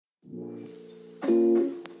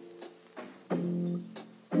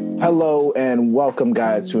Hello and welcome,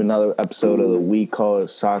 guys, to another episode of the We Call It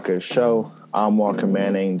Soccer show. I'm Walker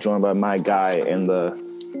Manning, joined by my guy in the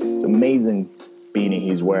amazing beanie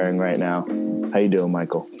he's wearing right now. How you doing,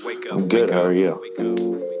 Michael? I'm good. How are you?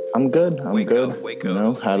 I'm good. You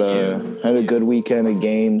know, had a good weekend of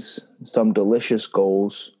games, some delicious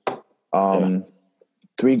goals.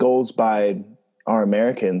 3 goals by our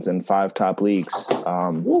Americans in 5 top leagues.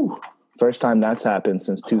 First time that's happened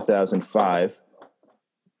since 2005.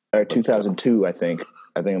 Or 2002, I think.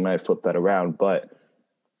 I might have flipped that around, but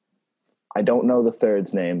I don't know the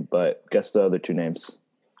third's name, but guess the other 2 names.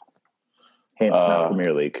 Not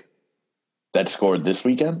Premier League. That scored this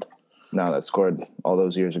weekend? No, that scored all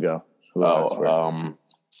those years ago. Jermaine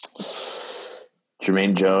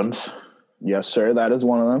Jones. Yes, sir. That is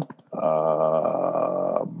one of them.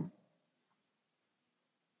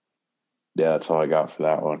 Yeah, that's all I got for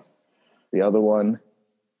that one. The other one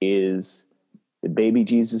is the baby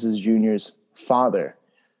Jesus Jr.'s father,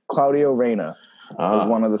 Claudio Reyna, was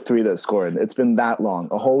one of the 3 that scored. It's been that long,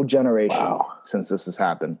 a whole generation since this has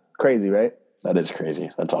happened. Crazy, right? That is crazy.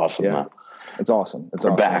 That's awesome. Yeah, it's awesome.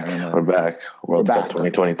 We're back. We're back. World Cup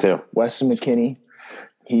 2022. Weston McKennie,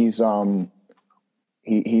 he's almost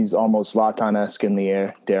Zlatan-esque in the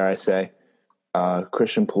air, dare I say.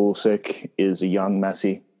 Christian Pulisic is a young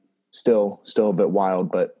Messi, still a bit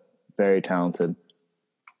wild, but very talented.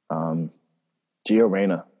 Gio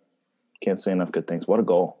Reyna, can't say enough good things. What a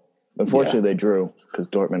goal. Unfortunately, they drew because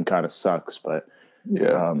Dortmund kind of sucks, but what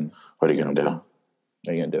are you going to do? What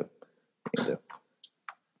are you going to do?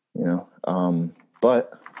 You know,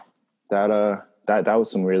 but that was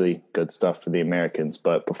some really good stuff for the Americans.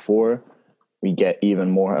 But before we get even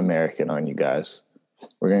more American on you guys,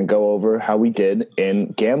 we're going to go over how we did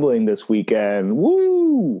in gambling this weekend.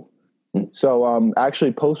 Woo! So,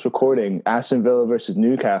 actually, post-recording, Aston Villa versus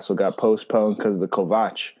Newcastle got postponed because of the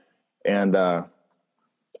Kovac. And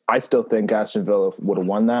I still think Aston Villa would have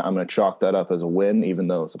won that. I'm going to chalk that up as a win, even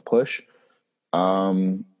though it's a push.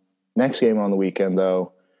 Next game on the weekend,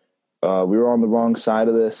 though, we were on the wrong side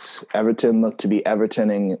of this. Everton looked to be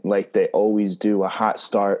Evertoning like they always do, a hot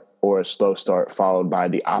start or a slow start, followed by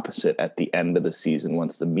the opposite at the end of the season.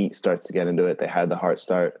 Once the meat starts to get into it, they had the hot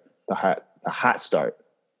start.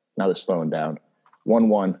 Now they're slowing down.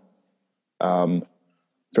 1-1.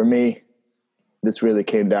 For me, this really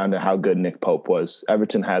came down to how good Nick Pope was.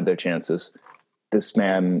 Everton had their chances. This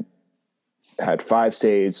man had 5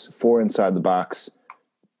 saves, 4 inside the box,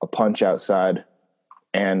 a punch outside,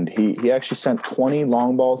 and he actually sent 20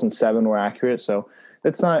 long balls and 7 were accurate. So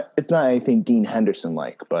it's not anything Dean Henderson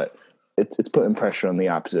like, but it's putting pressure on the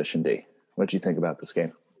opposition. D, what do you think about this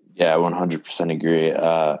game? Yeah, I 100% agree.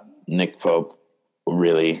 Nick Pope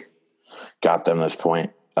really got them this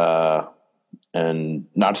point. And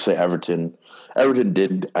not to say Everton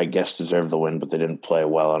did, I guess, deserve the win, but they didn't play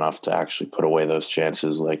well enough to actually put away those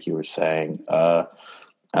chances, like you were saying. And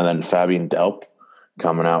then Fabian Delp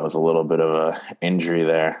coming out with a little bit of a injury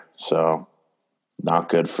there. So not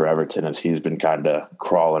good for Everton, as he's been kind of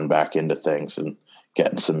crawling back into things and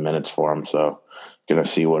getting some minutes for him. So going to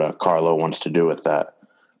see what Carlo wants to do with that.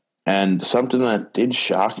 And something that did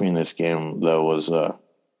shock me in this game, though, was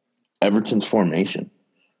Everton's formation.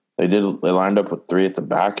 They lined up with 3 at the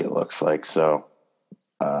back, it looks like. So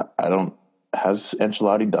has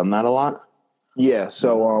Ancelotti done that a lot? Yeah,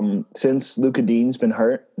 so since Luka Dean's been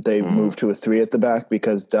hurt, they've moved to a 3 at the back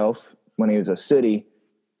because Delph, when he was at City,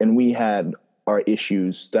 and we had our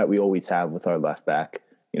issues that we always have with our left back.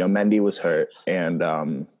 You know, Mendy was hurt,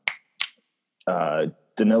 and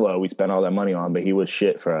Danilo, we spent all that money on, but he was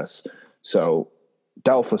shit for us. So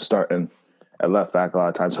Delph was starting at left back a lot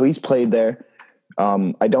of times. So he's played there.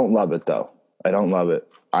 I don't love it, though. I don't love it.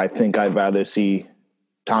 I think I'd rather see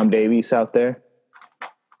Tom Davies out there,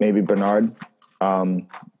 maybe Bernard,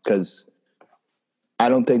 because I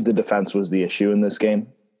don't think the defense was the issue in this game.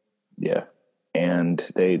 Yeah. And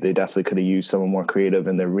they definitely could have used someone more creative,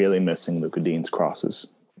 and they're really missing Luka Dean's crosses.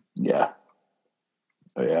 Yeah.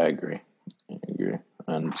 Oh, yeah, I agree.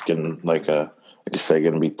 And it's getting, like I say,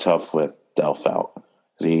 going to be tough with Delph out,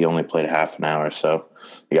 because he only played half an hour, so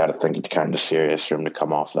you got to think it's kind of serious for him to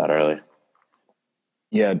come off that early.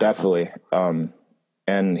 Yeah, definitely.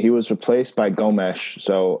 And he was replaced by Gomes,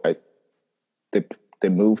 so they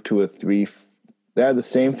moved to a 3. They had the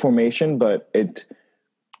same formation, but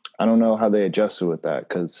I don't know how they adjusted with that,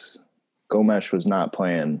 because Gomes was not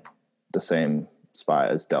playing the same spot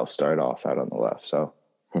as Delph started off out on the left, so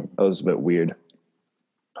that was a bit weird.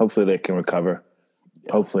 Hopefully they can recover.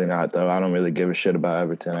 Hopefully not, though. I don't really give a shit about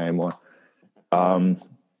Everton anymore.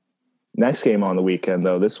 Next game on the weekend,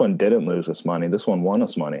 though, this one didn't lose us money. This one won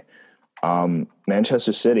us money.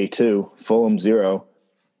 Manchester City 2, Fulham 0.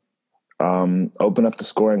 Open up the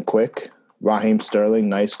scoring quick. Raheem Sterling,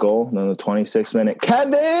 nice goal. And then the 26th minute,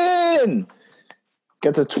 Kevin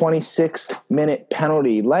gets a 26th-minute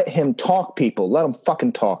penalty. Let him talk, people. Let him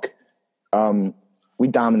fucking talk. We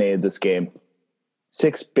dominated this game.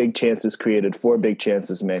 6 big chances created, 4 big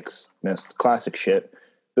chances missed. Classic shit.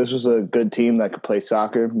 This was a good team that could play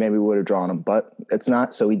soccer. Maybe we would have drawn them, but it's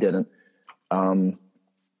not, so we didn't. Nothing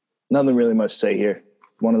really much to say here.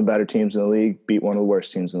 One of the better teams in the league beat one of the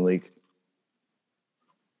worst teams in the league.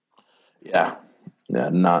 Yeah,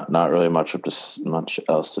 not really much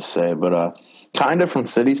else to say, but kind of from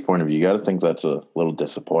City's point of view, you got to think that's a little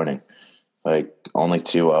disappointing. Like only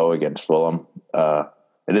 2-0 against Fulham.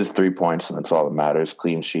 It is 3 points, and that's all that matters.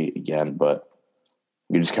 Clean sheet again, but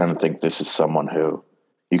you just kind of think this is someone who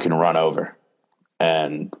you can run over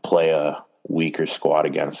and play a weaker squad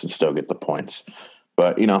against and still get the points.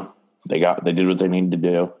 But you know, they did what they needed to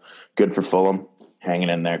do. Good for Fulham, hanging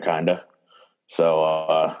in there, kinda.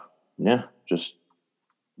 So yeah, just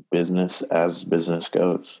business as business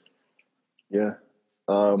goes. Yeah.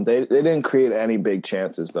 They didn't create any big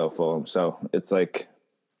chances though, Fulham. So it's like,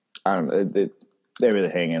 I don't know. They really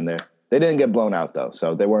hang in there. They didn't get blown out though,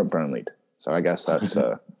 so they weren't Burnley. So I guess that's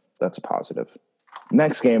a positive.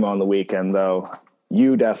 Next game on the weekend though,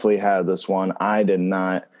 you definitely had this one. I did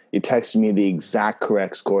not. You texted me the exact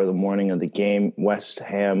correct score the morning of the game. West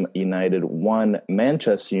Ham United 1,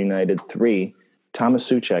 Manchester United 3. Thomas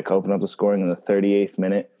Souček opened up the scoring in the 38th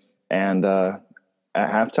minute. And at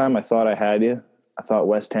halftime, I thought I had you. I thought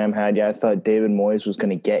West Ham had you. I thought David Moyes was going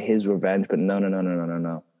to get his revenge, but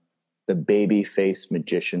no. The baby-faced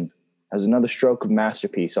magician has another stroke of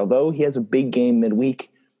masterpiece. Although he has a big game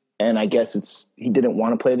midweek, and I guess he didn't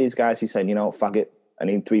want to play these guys. He said, fuck it. I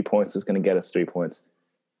need 3 points. It's going to get us 3 points.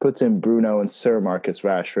 Puts in Bruno and Sir Marcus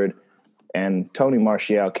Rashford, and Tony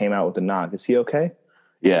Martial came out with a knock. Is he okay?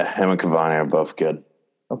 Yeah, him and Cavani are both good.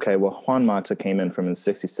 Okay, well, Juan Mata came in from his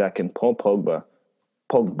 62nd. Paul Pogba,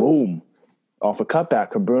 boom, off a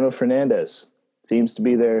cutback from Bruno Fernandes. Seems to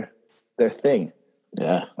be their thing.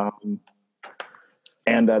 Yeah.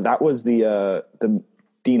 And that was the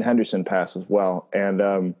Dean Henderson pass as well.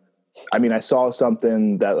 And I saw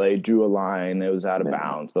something that drew a line. It was out of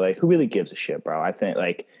bounds, but who really gives a shit, bro? I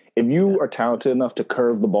think if you are talented enough to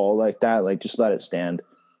curve the ball like that, just let it stand.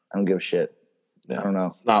 I don't give a shit. Yeah. I don't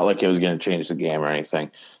know. Not like it was going to change the game or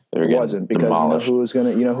anything. It wasn't, because demolished. who was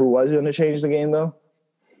going to change the game though?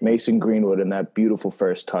 Mason Greenwood in that beautiful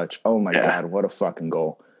first touch. Oh my God, what a fucking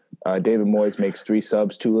goal! David Moyes makes 3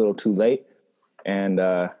 subs, too little, too late, and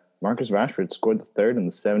Marcus Rashford scored the third in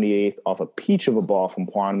the 78th off a peach of a ball from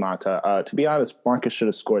Juan Mata. To be honest, Marcus should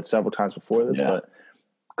have scored several times before this, but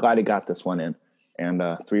glad he got this one in. And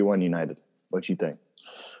 3-1 United. What you think?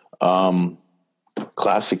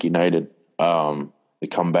 Classic United. The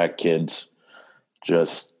comeback kids,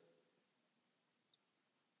 just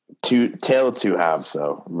tale of two halves,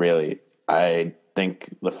 though, really. I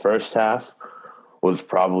think the first half was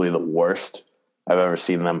probably the worst I've ever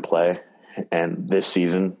seen them play. And this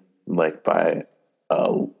season, by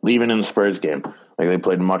even in the Spurs game, they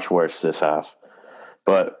played much worse this half.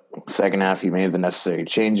 But second half, he made the necessary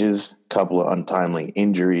changes, couple of untimely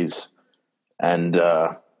injuries, and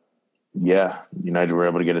United were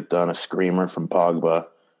able to get it done. A screamer from Pogba,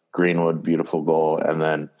 Greenwood, beautiful goal, and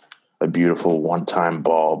then a beautiful one-time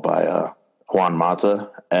ball by Juan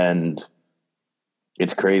Mata. And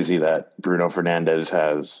it's crazy that Bruno Fernandes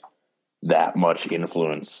has that much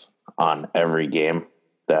influence on every game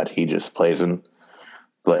that he just plays in.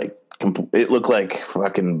 It looked like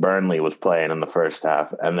fucking Burnley was playing in the first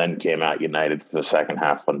half and then came out United for the second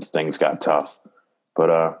half when things got tough.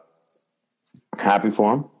 But happy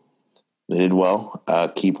for him. They did well.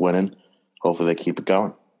 Keep winning. Hopefully they keep it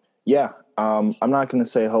going. Yeah. I'm not going to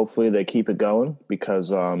say hopefully they keep it going because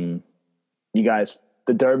you guys,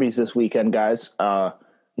 the derby's this weekend, guys.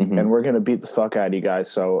 And we're going to beat the fuck out of you guys.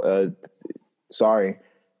 So sorry.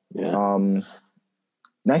 Yeah.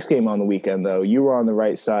 Next game on the weekend, though, you were on the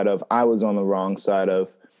right side of, I was on the wrong side of.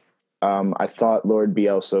 I thought Lord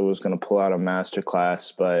Bielsa was going to pull out a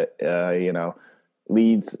masterclass, but,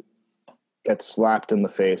 Leeds gets slapped in the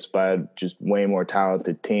face by a just way more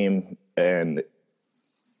talented team. And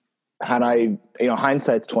had I,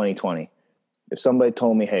 hindsight's 20/20. If somebody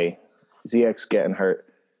told me, hey, ZX getting hurt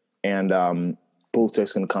and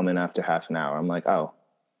Pulisic going to come in after half an hour, I'm like, oh,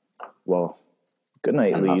 well, good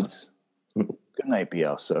night, Leeds. Good night,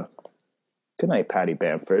 Bielsa. Good night, Paddy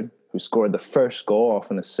Bamford, who scored the first goal off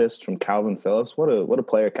an assist from Calvin Phillips. What a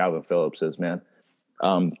player Calvin Phillips is, man.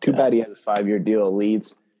 Too bad he has a 5-year deal at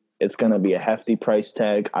Leeds. It's going to be a hefty price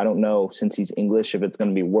tag. I don't know, since he's English, if it's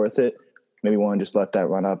going to be worth it. Maybe want to just let that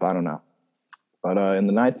run up. I don't know. But in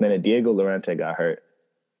the 9th minute, Diego Llorente got hurt.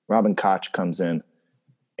 Robin Koch comes in.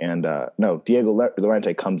 And Diego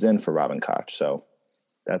Llorente comes in for Robin Koch. So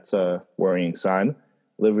that's a worrying sign.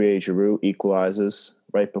 Olivier Giroud equalizes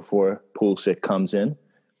right before Pulisic comes in.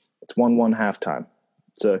 It's 1-1 halftime.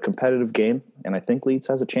 It's a competitive game, and I think Leeds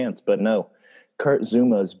has a chance. But no, Kurt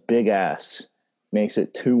Zuma's big ass makes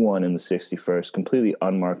it 2-1 in the 61st, completely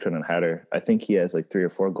unmarked on a header. I think he has like 3 or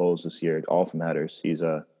 4 goals this year, all from headers. He's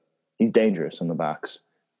dangerous in the box.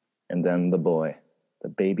 And then the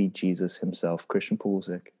baby Jesus himself, Christian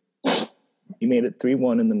Pulisic. He made it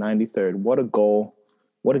 3-1 in the 93rd. What a goal.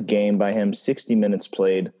 What a game by him. 60 minutes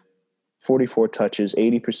played, 44 touches,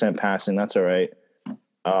 80% passing. That's all right.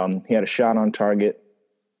 He had a shot on target.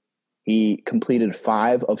 He completed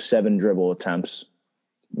 5 of 7 dribble attempts.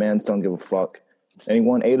 Mans don't give a fuck. And he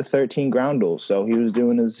won 8 of 13 ground duels. So he was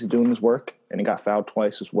doing his work, and he got fouled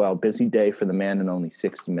twice as well. Busy day for the man in only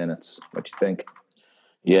 60 minutes. What you think?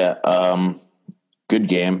 Yeah, good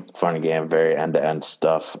game, fun game, very end-to-end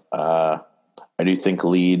stuff. I do think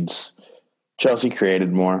Chelsea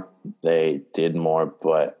created more. They did more,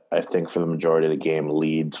 but I think for the majority of the game,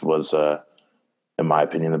 Leeds was, in my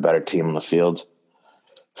opinion, the better team on the field.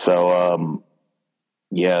 So,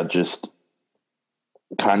 just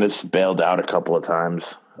kind of bailed out a couple of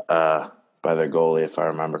times by their goalie, if I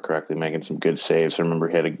remember correctly, making some good saves. I remember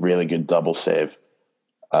he had a really good double save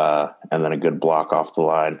and then a good block off the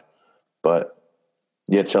line. But,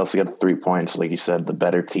 yeah, Chelsea got the 3 points. Like you said, the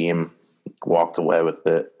better team walked away with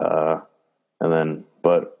it.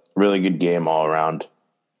 But really good game all around.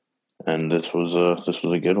 And this was a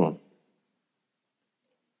good one.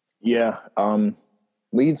 Yeah.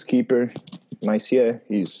 Leeds keeper, Maisier,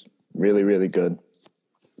 he's really, really good.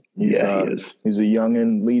 He is. He's a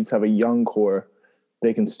youngin'. Leeds have a young core.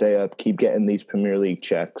 They can stay up, keep getting these Premier League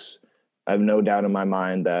checks. I have no doubt in my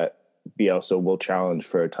mind that Bielsa will challenge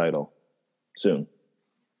for a title soon.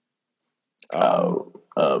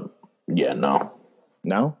 Yeah, no.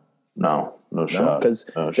 No? No shot. Because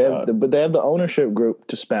they have the ownership group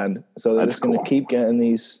to spend, so they're just going to keep getting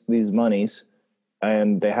these monies,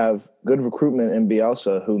 and they have good recruitment in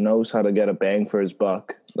Bielsa, who knows how to get a bang for his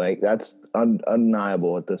buck. Like, that's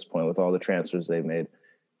undeniable at this point with all the transfers they've made.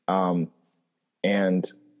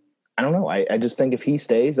 And I don't know. I just think if he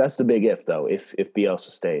stays, that's the big if, though, if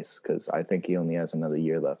Bielsa stays, because I think he only has another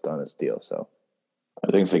year left on his deal. So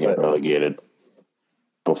I think they get relegated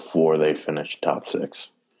before they finish top 6.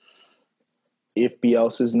 If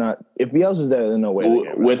Bielsa's there, there's no way.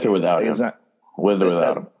 With or without him. With or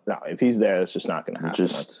without him. No, if he's there, it's just not going to happen.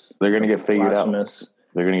 They're going to get figured out.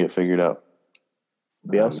 They're going to get figured out.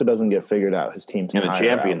 Bielsa doesn't get figured out. His team's in the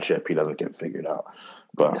championship, he doesn't get figured out.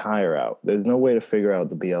 But tire out. There's no way to figure out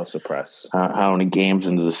the Bielsa press. How many games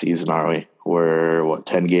into the season are we? We're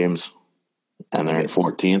 10 games, and they're in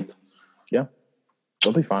 14th. Yeah,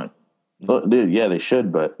 they'll be fine. Well, dude, yeah, they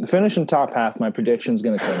should. But the finish in top half, my prediction is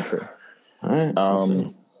going to come true. All right,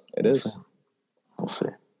 it is. We'll see.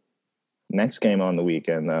 Next game on the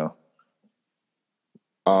weekend, though.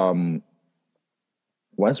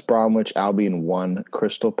 West Bromwich Albion 1,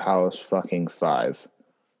 Crystal Palace fucking 5.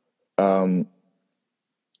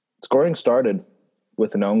 Scoring started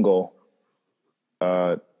with an own goal.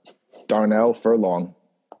 Darnell Furlong.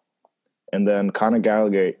 And then Conor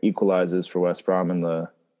Gallagher equalizes for West Brom in the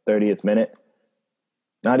 30th minute.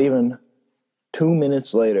 Not even 2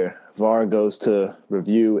 minutes later, VAR goes to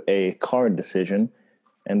review a card decision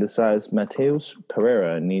and decides Mateus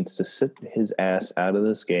Pereira needs to sit his ass out of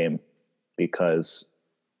this game because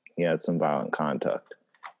he had some violent conduct.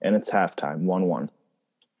 And it's halftime, 1-1.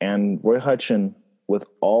 And Roy Hutchin, with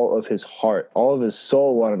all of his heart, all of his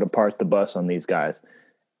soul, wanted to park the bus on these guys.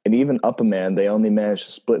 And even up a man, they only managed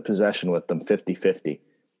to split possession with them 50-50.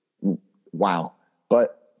 Wow.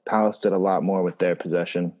 But Palace did a lot more with their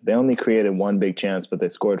possession. They only created one big chance, but they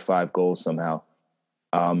scored 5 goals somehow.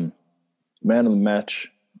 Man of the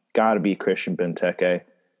match, got to be Christian Benteke.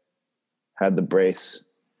 Had the brace.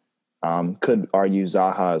 Could argue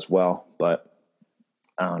Zaha as well, but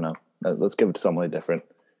I don't know. Let's give it to somebody different.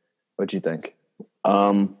 What do you think?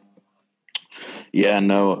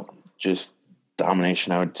 Just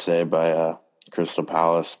domination, I would say, by Crystal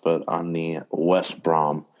Palace. But on the West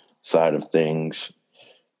Brom side of things,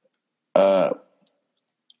 I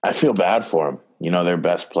feel bad for them. Their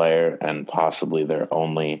best player and possibly their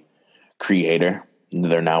only creator,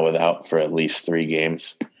 they're now without for at least 3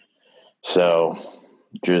 games. So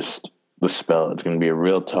just the spell, it's going to be a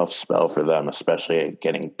real tough spell for them, especially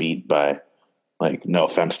getting beat by Like, no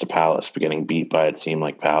offense to Palace, but getting beat by a team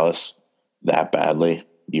like Palace that badly,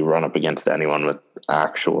 you run up against anyone with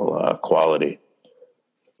actual quality,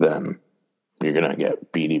 then you're going to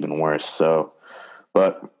get beat even worse. So,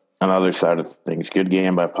 but on the other side of things, good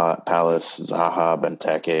game by Palace. Zaha,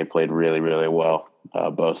 Benteke played really, really well,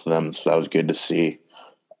 both of them. So that was good to see.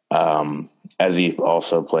 Eze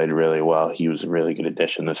also played really well. He was a really good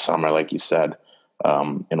addition this summer, like you said,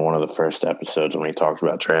 in one of the first episodes when we talked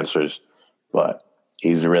about transfers. But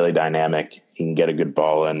he's really dynamic. He can get a good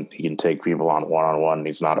ball in. He can take people on one-on-one.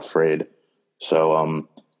 He's not afraid. So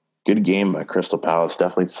good game by Crystal Palace.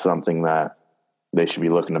 Definitely something that they should be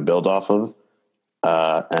looking to build off of.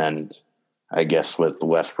 And I guess with the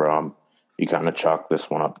West Brom, you kind of chalk this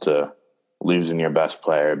one up to losing your best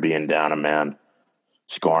player, being down a man,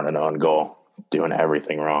 scoring an own goal, doing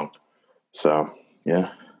everything wrong. So,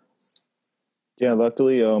 yeah. Yeah,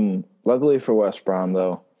 luckily for West Brom,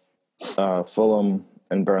 though, Fulham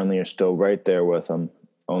and Burnley are still right there with them.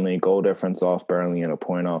 Only goal difference off Burnley and a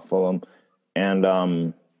point off Fulham.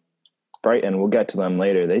 And Brighton, we'll get to them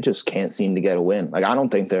later. They just can't seem to get a win. Like, I don't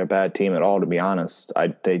think they're a bad team at all, to be honest. I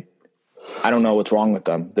don't know what's wrong with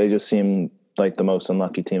them. They just seem like the most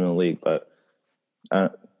unlucky team in the league. But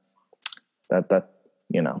the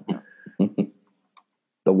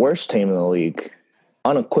worst team in the league,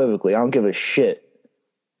 unequivocally, I don't give a shit.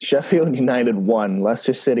 Sheffield United 1,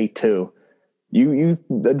 Leicester City 2.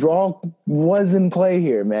 The draw was in play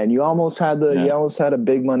here, man. You almost had a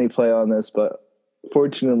big money play on this, but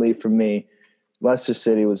fortunately for me, Leicester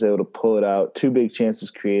City was able to pull it out. 2 big chances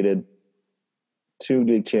created, 2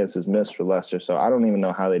 big chances missed for Leicester. So I don't even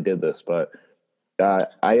know how they did this, but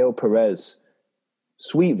Ayo Perez,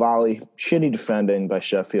 sweet volley, shitty defending by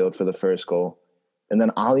Sheffield for the first goal. And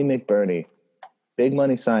then Ollie McBurney, big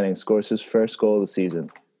money signing, scores his first goal of the season.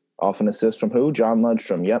 Off an assist from who? John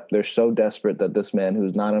Lundstrom. Yep, they're so desperate that this man,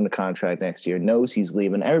 who's not under contract next year, knows he's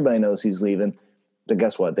leaving. Everybody knows he's leaving. But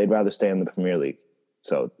guess what? They'd rather stay in the Premier League.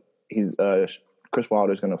 So Chris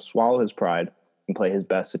Wilder's going to swallow his pride and play his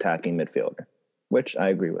best attacking midfielder, which I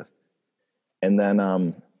agree with. And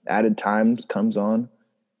then added times comes on.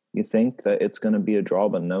 You think that it's going to be a draw,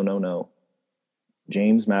 but no.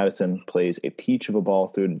 James Maddison plays a peach of a ball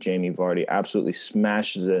through to Jamie Vardy, absolutely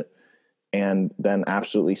smashes it, and then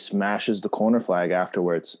absolutely smashes the corner flag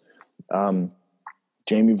afterwards.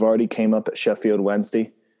 Jamie Vardy came up at Sheffield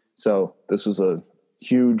Wednesday, so this was a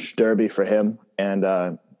huge derby for him,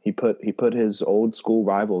 and he put his old school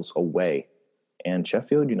rivals away. And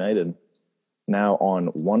Sheffield United now on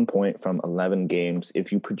 1 point from 11 games.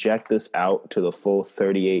 If you project this out to the full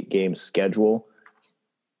 38 game schedule,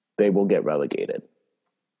 they will get relegated.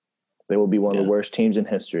 They will be one of the worst teams in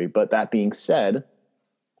history. But that being said,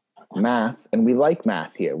 math, and we like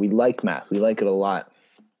math here. We like math. We like it a lot.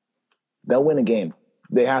 They'll win a game.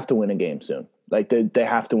 They have to win a game soon. Like, they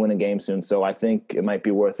have to win a game soon. So I think it might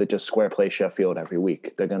be worth it just square play Sheffield every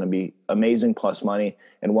week. They're going to be amazing plus money,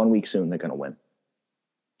 and 1 week soon they're going to win.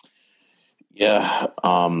 Yeah,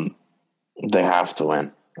 they have to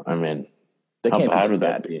win. I mean, they how can't bad be would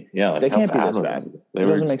bad. that be? Yeah, like they can't be bad this bad. They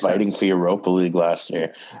were fighting for Europa League last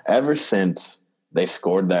year. Ever since they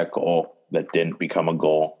scored that goal that didn't become a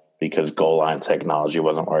goal because goal line technology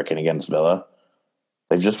wasn't working against Villa,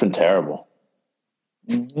 they've just been terrible.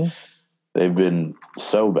 Mm-hmm. They've been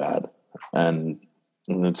so bad, and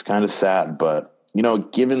it's kind of sad. But,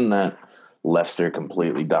 given that Leicester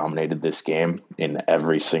completely dominated this game in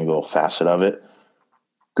every single facet of it,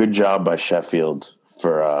 good job by Sheffield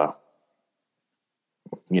for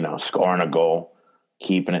scoring a goal,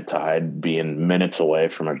 keeping it tied, being minutes away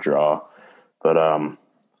from a draw. But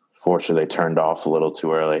fortunately, they turned off a little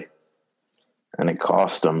too early, and it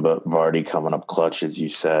cost them. But Vardy coming up clutch, as you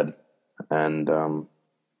said. And,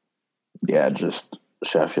 just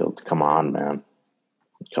Sheffield. Come on, man.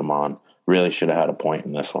 Come on. Really should have had a point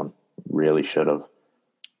in this one. Really should have.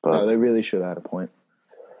 But no, they really should have had a point.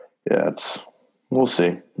 Yeah, we'll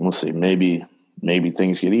see. We'll see. Maybe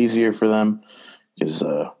things get easier for them because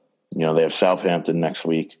they have Southampton next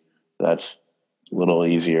week. That's a little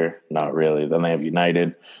easier. Not really. Then they have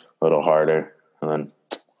United, a little harder, and then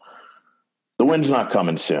the win's not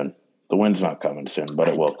coming soon. But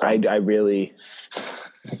it will come. I really.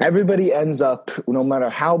 Everybody ends up, no matter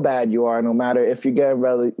how bad you are, no matter if you get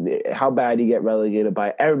how bad you get relegated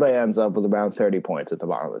by, everybody ends up with around 30 points at the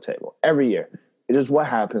bottom of the table every year. It is what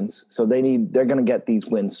happens. So they're going to get these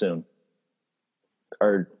wins soon.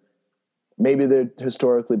 Or maybe they're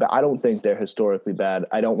historically bad. I don't think they're historically bad.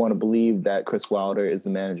 I don't want to believe that Chris Wilder is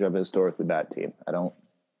the manager of a historically bad team. I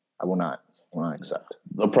will not accept.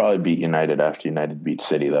 They'll probably beat United after United beat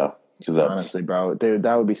City, though. Honestly, bro, dude,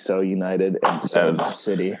 that would be so United and so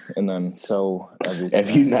City, and then so everything.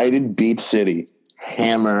 If United beats City,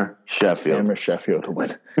 hammer Sheffield. Hammer Sheffield to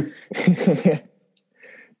win.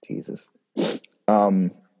 Jesus.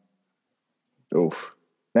 Oof.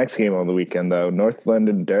 Next game on the weekend, though, North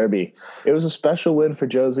London Derby. It was a special win for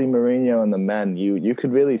Jose Mourinho and the men. You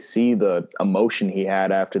could really see the emotion he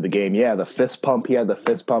had after the game. Yeah, the fist pump. He had the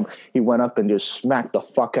fist pump. He went up and just smacked the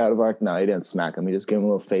fuck out of No, he didn't smack him. He just gave him a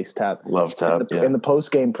little face tap. Love tap, In the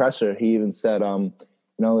post-game presser, he even said,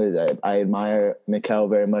 I admire Mikel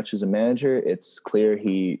very much as a manager. It's clear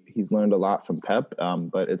he's learned a lot from Pep,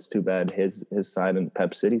 but it's too bad his side and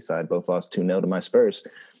Pep City side both lost 2-0 to my Spurs.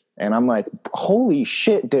 And I'm like, holy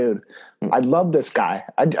shit, dude. I love this guy.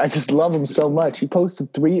 I just love him so much. He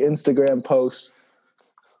posted 3 Instagram posts.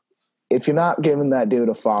 If you're not giving that dude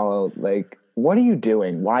a follow, like, what are you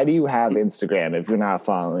doing? Why do you have Instagram if you're not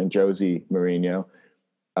following Jose Mourinho?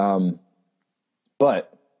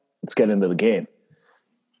 But let's get into the game.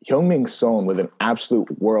 Heung-min Son with an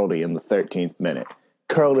absolute worldie in the 13th minute.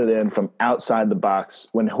 Curled it in from outside the box.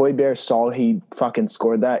 When Højbjerg saw he fucking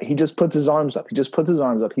scored that, he just puts his arms up.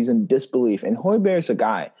 He's in disbelief. And Højbjerg's a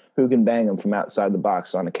guy who can bang him from outside the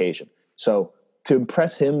box on occasion. So to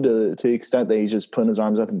impress him to the extent that he's just putting his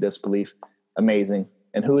arms up in disbelief, amazing.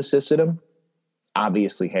 And who assisted him?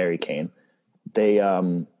 Obviously Harry Kane.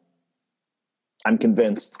 I'm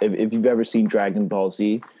convinced, if you've ever seen Dragon Ball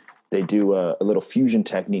Z, they do a little fusion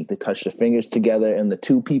technique. They touch their fingers together and the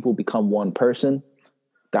two people become one person.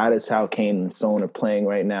 That is how Kane and Son are playing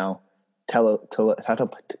right now. Telepathic.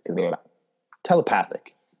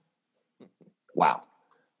 Wow.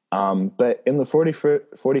 But in the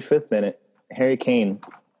 45th minute, Harry Kane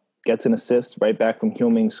gets an assist right back from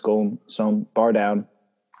Heung-min Son, bar down.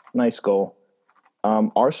 Nice goal.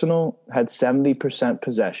 Arsenal had 70%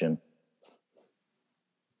 possession.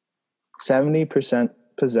 70%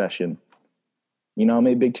 possession. You know how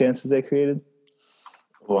many big chances they created?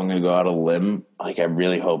 Well, I'm going to go out on a limb. Like, I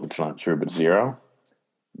really hope it's not true, but 0?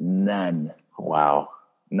 None. Wow.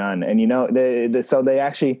 None. And, you know, they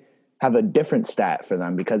actually have a different stat for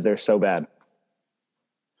them because they're so bad.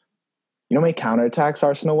 You know how many counterattacks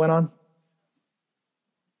Arsenal went on?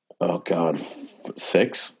 Oh, God.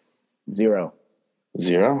 6? 0.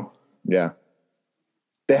 0? Yeah.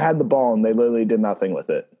 They had the ball, and they literally did nothing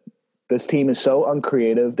with it. This team is so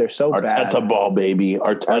uncreative. They're so bad. Arteta ball, baby.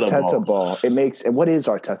 Arteta ball. What is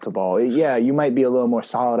Arteta ball? Yeah, you might be a little more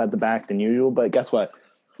solid at the back than usual, but guess what?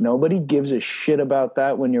 Nobody gives a shit about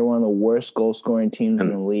that when you're one of the worst goal-scoring teams in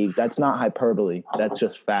the league. That's not hyperbole. That's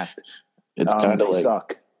just fact. It's kind of like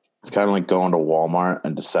suck. It's kind of like going to Walmart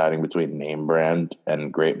and deciding between name brand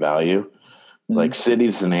and great value. Mm-hmm. Like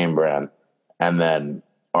City's the name brand, and then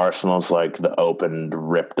Arsenal's like the opened,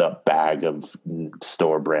 ripped up bag of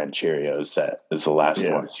store brand Cheerios that is the last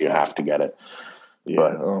one, so you have to get it. Yeah.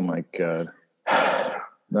 But, oh my God.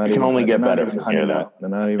 It can only get better from here, though. They're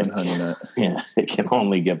not even Honey Nut. Yeah, it can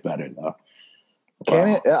only get better, though. Can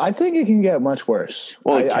it? I think it can get much worse.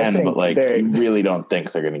 Well, it can, but like you really don't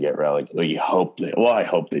think they're going to get relegated. Well, you hope they. Well, I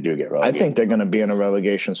hope they do get relegated. I think they're going to be in a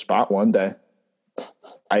relegation spot one day.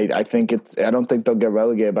 I think it's. I don't think they'll get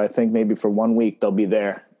relegated, but I think maybe for 1 week they'll be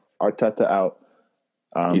there. Arteta out.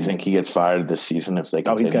 You think he gets fired this season if they?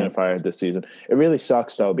 Continue? Oh, he's getting fired this season. It really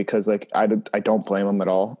sucks though because like I don't blame him at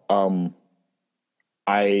all.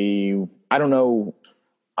 I don't know.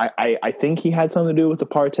 I think he had something to do with the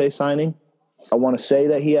Partey signing. I want to say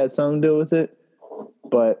that he had something to do with it,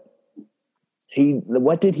 but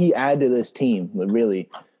what did he add to this team? Really,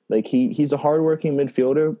 like he's a hardworking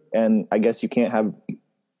midfielder, and I guess you can't have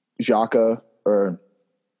Xhaka or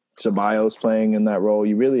Ceballos playing in that role.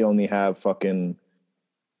 You really only have fucking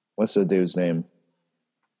what's the dude's name?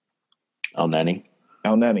 Elneny.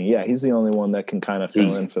 Yeah, he's the only one that can kind of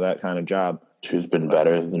fill in for that kind of job. Who's been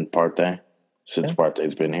better than Partey since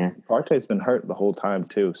Partey's been here? Partey's been hurt the whole time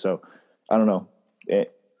too, so I don't know.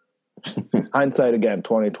 Hindsight again,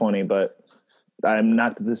 2020, but I'm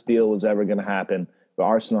not that this deal was ever going to happen. But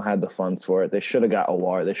Arsenal had the funds for it. They should have got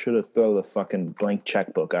Aouar. They should have thrown the fucking blank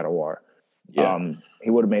checkbook at Aouar. Yeah. He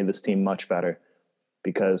would have made this team much better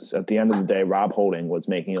because at the end of the day, Rob Holding was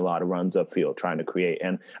making a lot of runs upfield trying to create.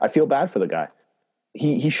 And I feel bad for the guy.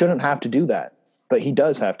 He shouldn't have to do that, but he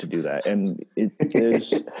does have to do that. And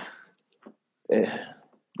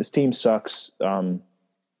this team sucks.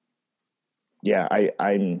 Yeah,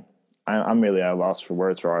 I'm really at a loss for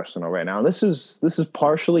words for Arsenal right now. This is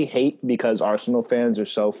partially hate because Arsenal fans are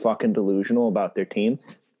so fucking delusional about their team.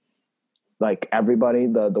 Like everybody,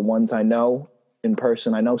 the ones I know in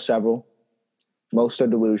person, I know several. Most are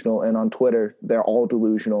delusional, and on Twitter, they're all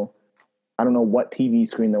delusional. I don't know what TV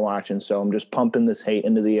screen they're watching, so I'm just pumping this hate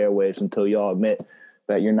into the airwaves until y'all admit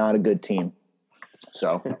that you're not a good team.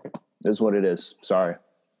 So, it is what it is. Sorry.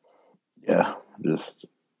 Yeah, just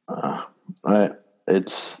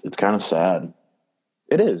it's kind of sad.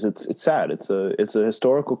 It is. It's sad. It's a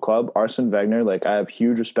historical club. Arsene Wenger, like, I have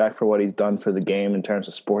huge respect for what he's done for the game in terms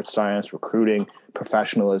of sports science, recruiting,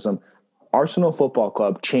 professionalism. Arsenal Football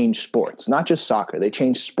Club changed sports, not just soccer. They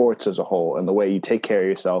changed sports as a whole, and the way you take care of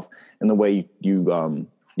yourself and the way you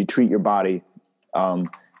treat your body. And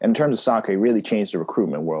in terms of soccer, it really changed the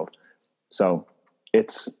recruitment world. So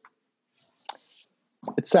it's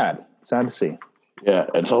sad. It's sad to see. Yeah,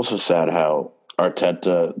 it's also sad how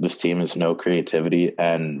Arteta, this team has no creativity,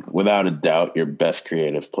 and without a doubt, your best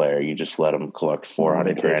creative player, you just let him collect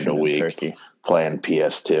 $400,000 a week Turkey. playing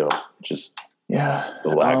PS2. Just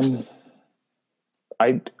relax.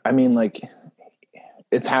 I mean, like,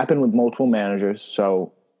 it's happened with multiple managers.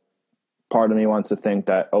 So part of me wants to think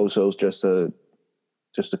that Ozil's just a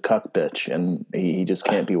cuck bitch, and he just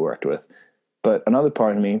can't be worked with. But another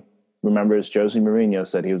part of me remembers Jose Mourinho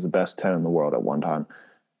said he was the best 10 in the world at one time.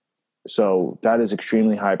 So that is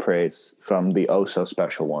extremely high praise from the so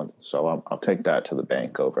special one. So I'll take that to the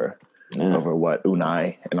bank over what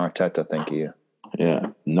Unai and Arteta think of you. Yeah,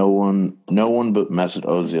 no one but Mesut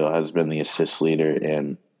Ozil has been the assist leader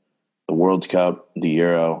in the World Cup, the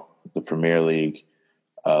Euro, the Premier League,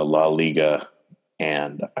 La Liga,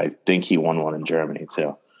 and I think he won one in Germany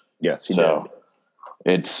too. Yes, he did.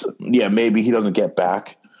 It's maybe he doesn't get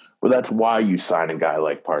back, but that's why you sign a guy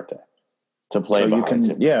like Partey to play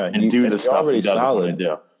behind him, and do the stuff he doesn't want to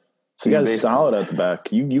do. So you guys are solid at the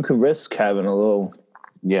back. You can risk having a little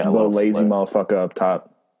lazy motherfucker up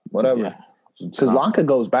top, whatever. Yeah. Because Laka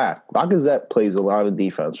goes back. Lacazette plays a lot of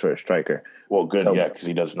defense for a striker. Well, good, because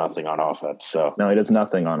he does nothing on offense. So no, he does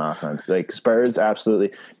nothing on offense. Like, Spurs,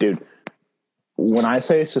 absolutely, dude. When I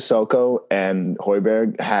say Sissoko and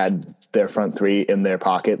Højbjerg had their front three in their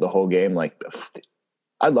pocket the whole game, like,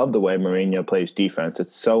 I love the way Mourinho plays defense.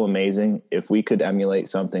 It's so amazing. If we could emulate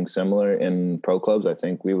something similar in pro clubs, I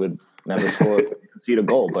think we would never concede a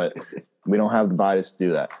goal. But we don't have the bodies to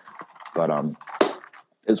do that. But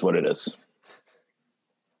is what it is.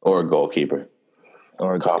 Or a goalkeeper.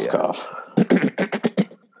 Or a cough.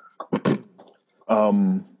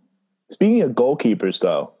 Speaking of goalkeepers,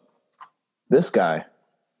 though, this guy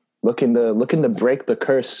looking to break the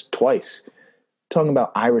curse twice. Talking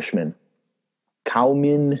about Irishman,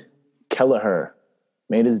 Calvin Kelleher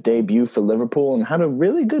made his debut for Liverpool and had a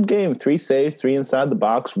really good game. 3 saves, 3 inside the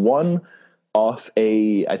box, 1 off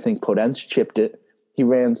I think Podence chipped it. He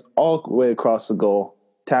ran all the way across the goal,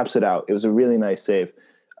 taps it out. It was a really nice save.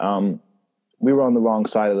 We were on the wrong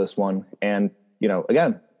side of this one. And,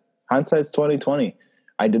 again, hindsight's 2020.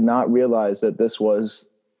 I did not realize that this was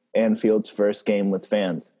Anfield's first game with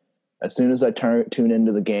fans. As soon as I tune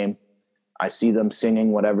into the game, I see them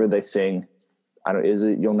singing whatever they sing. Is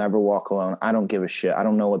it You'll Never Walk Alone? I don't give a shit. I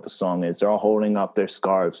don't know what the song is. They're all holding up their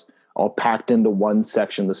scarves, all packed into one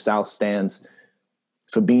section, the South Stands.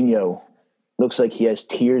 Fabinho looks like he has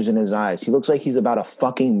tears in his eyes. He looks like he's about to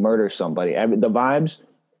fucking murder somebody. The vibes,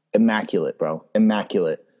 immaculate, bro.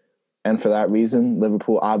 Immaculate. And for that reason,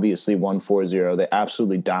 Liverpool obviously won 4-0. They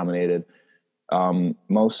absolutely dominated.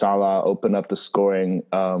 Mo Salah opened up the scoring.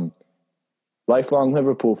 Lifelong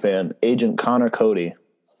Liverpool fan, Agent Connor Cody,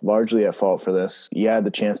 largely at fault for this. You had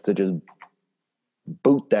the chance to just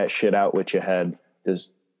boot that shit out with your head.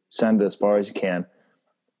 Just send it as far as you can.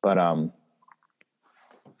 But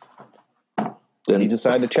then he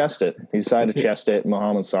decided to chest it.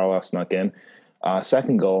 Mohamed Salah snuck in.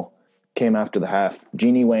 Second goal came after the half.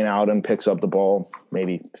 Gini Wijnaldum picks up the ball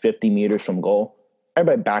maybe 50 meters from goal.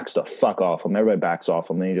 Everybody backs the fuck off him. Everybody backs off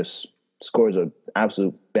him. And he just scores an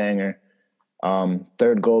absolute banger.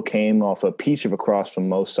 Third goal came off a peach of a cross from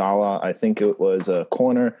Mo Salah. I think it was a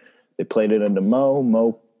corner. They played it into Mo.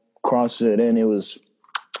 Mo crosses it in. It was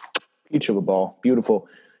peach of a ball. Beautiful.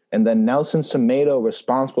 And then Nelson Semedo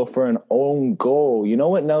responsible for an own goal. You know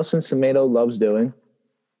what Nelson Semedo loves doing?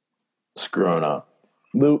 Screwing up.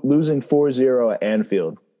 Losing 4-0 at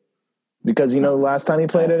Anfield. Because the last time he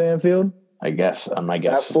played at Anfield? I guess. That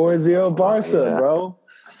 4-0 Barca, bro.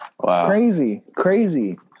 Wow. Crazy.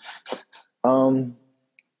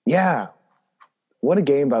 Yeah. What a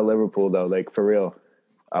game by Liverpool, though. Like, for real.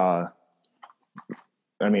 Bobby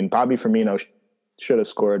Firmino should have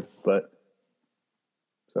scored, but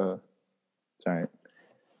it's all right.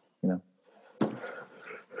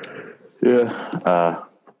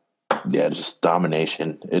 Yeah, just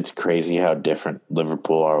domination. It's crazy how different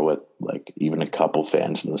Liverpool are with, like, even a couple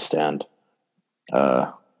fans in the stand.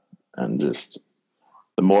 And just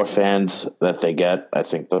the more fans that they get, I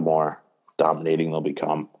think the more dominating they'll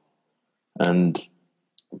become.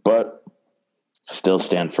 But still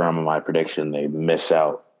stand firm on my prediction. They miss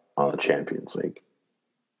out on the Champions League.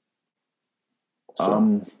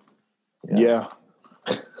 So, yeah.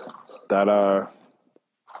 That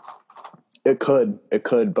it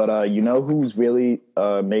could, but you know who's really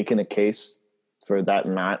making a case for that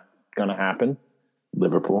not gonna happen?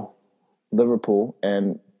 Liverpool,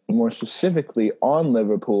 and more specifically on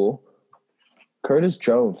Liverpool, Curtis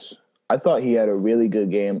Jones. I thought he had a really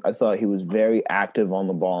good game. I thought he was very active on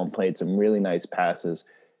the ball and played some really nice passes.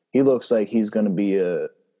 He looks like he's going to be a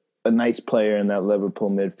nice player in that Liverpool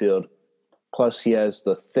midfield. Plus, he has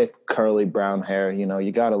the thick, curly brown hair. You know,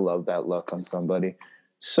 you got to love that look on somebody.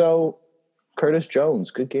 So, Curtis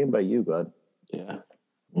Jones, good game by you, bud. Yeah,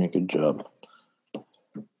 good job.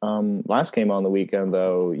 Last game on the weekend,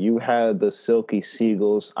 though, you had the Silky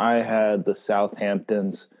Seagulls. I had the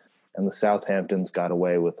Southamptons, and the Southamptons got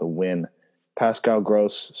away with a win. Pascal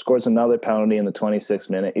Gross scores another penalty in the 26th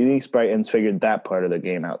minute. At least Brighton's figured that part of the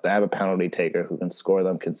game out. They have a penalty taker who can score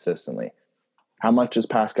them consistently. How much does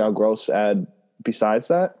Pascal Gross add besides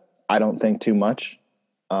that? I don't think too much.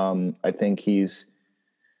 I think he's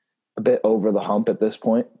a bit over the hump at this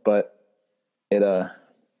point, but he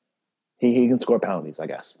can score penalties, I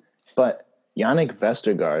guess. But Yannick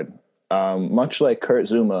Vestergaard, much like Kurt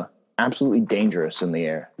Zouma, absolutely dangerous in the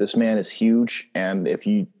air. This man is huge, and if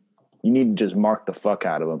you need to just mark the fuck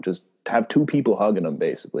out of him, just have two people hugging him,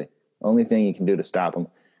 basically. Only thing you can do to stop him.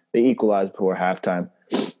 They equalize before halftime.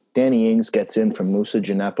 Danny Ings gets in for Musa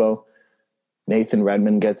Gineppo. Nathan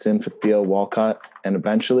Redmond gets in for Theo Walcott. And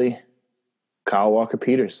eventually, Kyle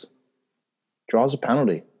Walker-Peters draws a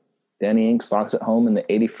penalty. Danny Ings locks it home in the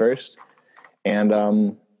 81st.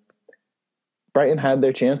 And Brighton had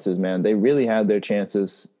their chances, man. They really had their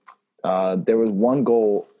chances. There was one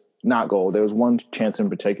there was one chance in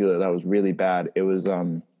particular that was really bad. It was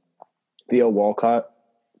Theo Walcott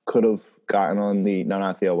could have gotten on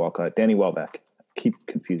not Theo Walcott, Danny Welbeck. I keep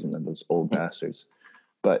confusing them, those old bastards.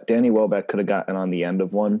 But Danny Welbeck could have gotten on the end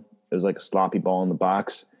of one. It was like a sloppy ball in the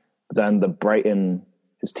box. But then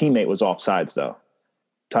his teammate was offsides though.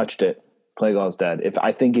 Touched it. Play goal's dead.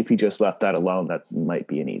 I think if he just left that alone, that might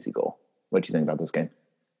be an easy goal. What do you think about this game?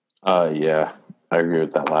 Yeah, I agree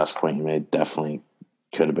with that last point you made. Definitely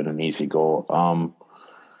could have been an easy goal.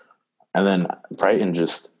 And then Brighton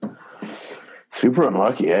just super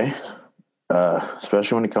unlucky, eh?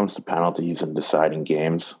 Especially when it comes to penalties and deciding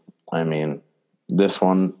games. I mean, this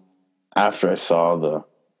one, after I saw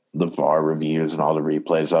the VAR reviews and all the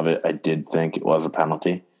replays of it, I did think it was a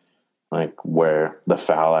penalty, like where the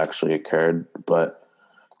foul actually occurred. But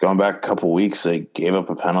going back a couple weeks, they gave up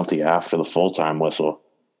a penalty after the full-time whistle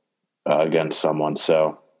against someone.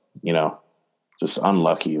 So, just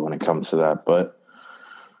unlucky when it comes to that. But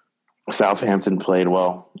Southampton played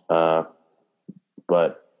well.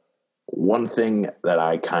 But one thing that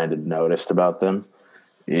I kind of noticed about them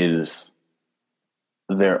is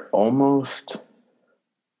they're almost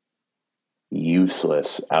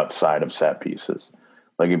useless outside of set pieces.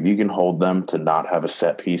 Like if you can hold them to not have a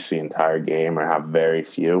set piece the entire game or have very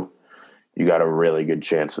few, you got a really good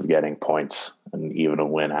chance of getting points and even a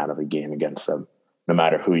win out of a game against them, no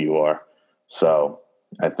matter who you are. So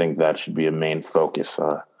I think that should be a main focus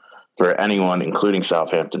for anyone, including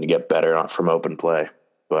Southampton, to get better from open play.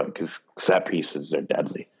 But because set pieces are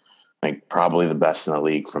deadly, like probably the best in the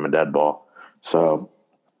league from a dead ball. So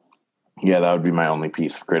yeah, that would be my only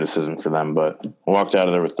piece of criticism for them. But I walked out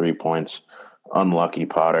of there with 3 points. Unlucky,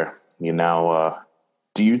 Potter.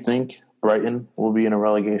 Do you think Brighton will be in a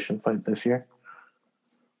relegation fight this year?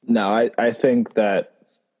 No, I think that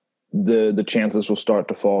the chances will start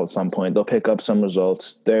to fall at some point. They'll pick up some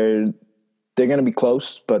results. They're going to be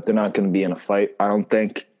close, but they're not going to be in a fight, I don't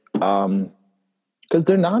think. Because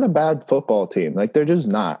they're not a bad football team. Like, they're just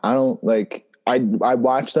not. I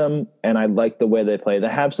watch them, and I like the way they play. They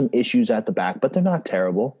have some issues at the back, but they're not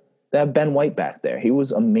terrible. They have Ben White back there. He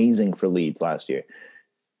was amazing for Leeds last year.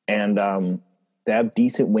 And they have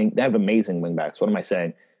they have amazing wing backs. What am I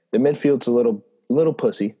saying? Their midfield's a little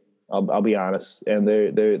pussy, I'll be honest. And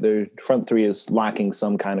their front three is lacking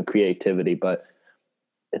some kind of creativity, but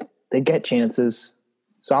they get chances.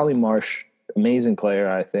 Solly Marsh, amazing player,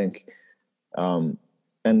 I think. And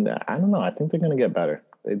I don't know. I think they're going to get better.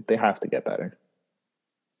 They have to get better.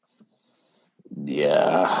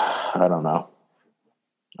 Yeah, I don't know.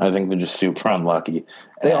 I think they're just super unlucky.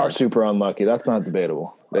 They are super unlucky. That's not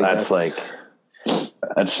debatable. That's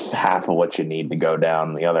half of what you need to go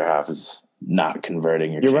down. The other half is not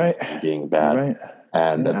converting your chances and being bad. You're right.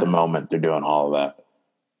 And at the moment, they're doing all of that.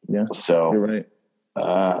 Yeah. So you're right.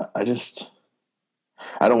 I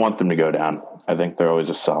don't want them to go down. I think they're always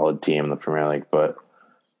a solid team in the Premier League, but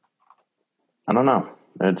I don't know.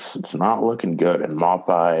 It's not looking good, and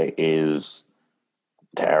Maupay is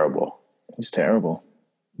terrible. He's terrible.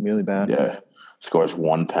 Really bad. Yeah. Scores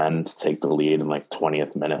one pen to take the lead in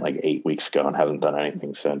 20th minute 8 weeks ago and hasn't done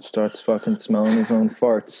anything since. Starts fucking smelling his own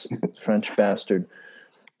farts. French bastard.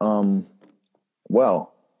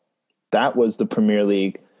 Well, that was the Premier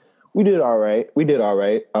League. We did all right.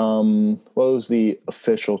 What was the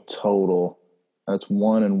official total? That's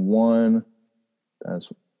 1-1. That's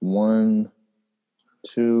 1,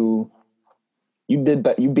 2. You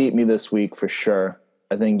beat me this week for sure.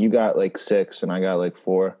 I think you got 6 and I got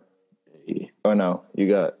 4. Oh no, you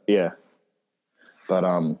got But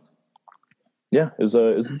it was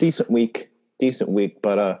a decent week,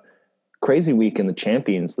 but crazy week in the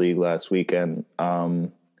Champions League last weekend.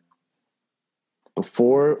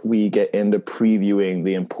 Before we get into previewing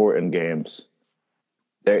the important games,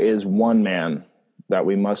 there is one man that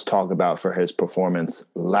we must talk about for his performance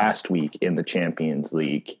last week in the Champions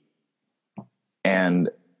League. And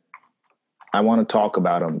I want to talk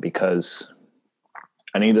about him because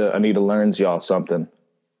I need to learn y'all something.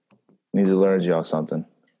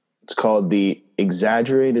 It's called the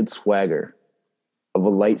exaggerated swagger of a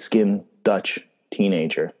light-skinned Dutch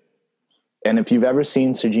teenager. And if you've ever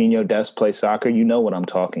seen Serginho Dest play soccer, you know what I'm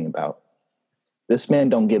talking about. This man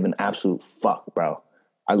don't give an absolute fuck, bro.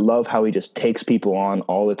 I love how he just takes people on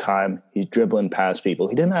all the time. He's dribbling past people.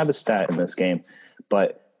 He didn't have a stat in this game,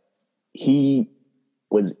 but he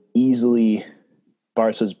was easily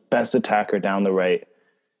Barca's best attacker down the right.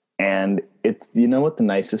 And it's, you know what the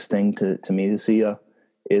nicest thing to me to see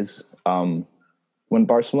is when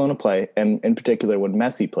Barcelona play, and in particular when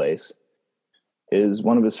Messi plays, is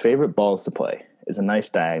one of his favorite balls to play is a nice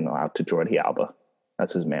diagonal out to Jordi Alba.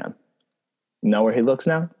 That's his man. You know where he looks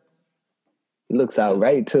now? He looks out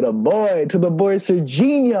right to the boy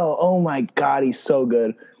Serginho. Oh my God, he's so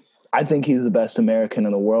good. I think he's the best American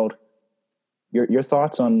in the world. Your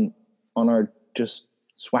thoughts on our just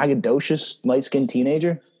swagadocious light-skinned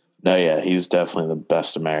teenager? No, yeah, he's definitely the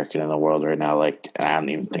best American in the world right now. I don't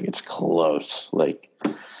even think it's close.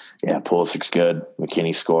 Pulisic's good.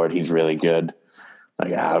 McKinney scored. He's really good.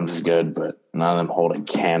 Adams is good, but none of them hold a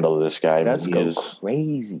candle to this guy. That's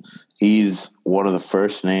crazy. He's one of the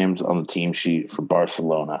first names on the team sheet for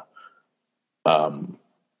Barcelona.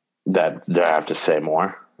 That I have to say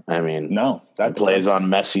more. I mean, no, that plays on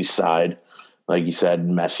Messi's side. Like you said,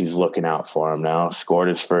 Messi's looking out for him now. Scored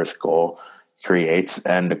his first goal, creates,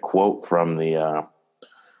 and a quote from the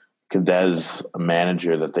Cadiz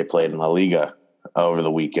manager that they played in La Liga over the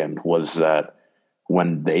weekend was that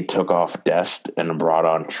when they took off Dest and brought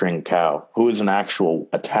on Trincao, who is an actual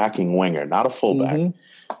attacking winger, not a fullback,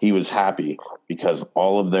 he was happy because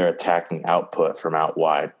all of their attacking output from out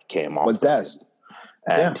wide came off with Dest.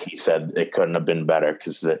 And he said it couldn't have been better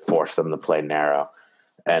because it forced them to play narrow.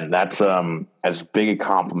 And that's as big a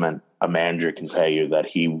compliment a manager can pay you that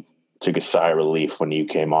he took a sigh of relief when you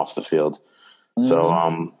came off the field.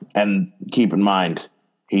 So, and keep in mind,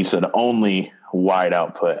 he said only wide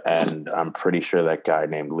output, and I'm pretty sure that guy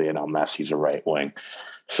named Lionel Messi's a right wing.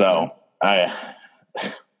 So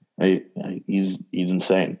he's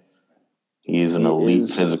insane. He's an elite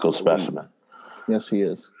physical specimen. Yes, he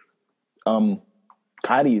is.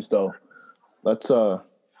 Cadiz though, let's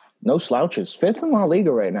no slouches. 5th in La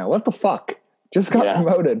Liga right now. What the fuck? Just got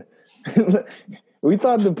promoted. We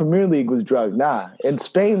thought the Premier League was drugged. Nah, in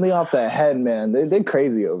Spain, they off the head, man. They're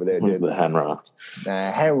crazy over there, dude. The hen rock.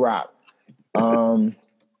 Hen rock. But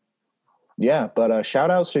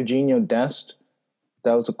shout out Serginho Dest.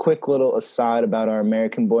 That was a quick little aside about our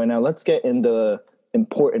American boy. Now let's get into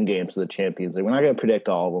important games of the Champions League. We're not going to predict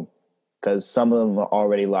all of them because some of them are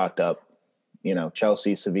already locked up. You know,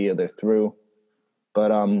 Chelsea, Sevilla, they're through.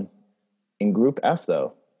 But in Group F,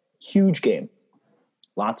 though, huge game.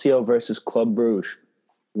 Lazio versus Club Brugge.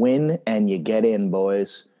 Win and you get in,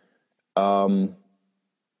 boys. So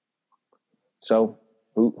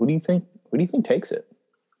who do you think takes it?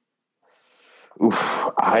 Oof,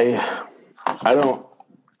 I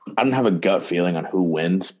don't have a gut feeling on who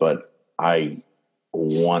wins, but I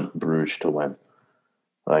want Bruges to win.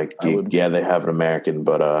 They have an American,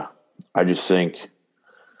 but I just think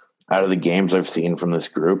out of the games I've seen from this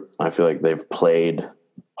group, I feel like they've played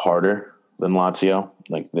harder than Lazio.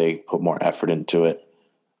 They put more effort into it.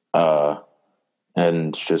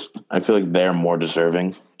 And just, I feel like they're more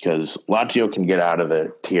deserving because Lazio can get out of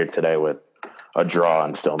the tier today with a draw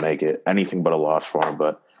and still make it anything but a loss for them.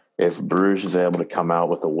 But if Bruges is able to come out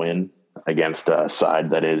with a win against a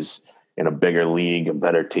side that is in a bigger league, a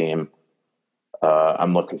better team,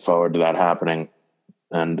 I'm looking forward to that happening.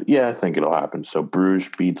 And, yeah, I think it'll happen. So Bruges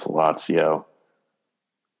beats Lazio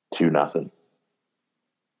 2-0.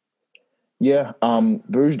 Yeah,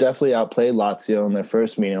 Bruges definitely outplayed Lazio in their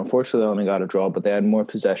first meeting. Unfortunately, they only got a draw, but they had more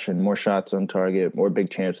possession, more shots on target, more big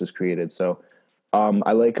chances created. So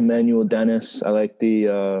I like Emmanuel Dennis. I like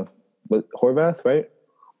the Horvath, right?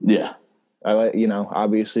 Yeah. I like,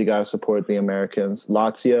 obviously got to support the Americans.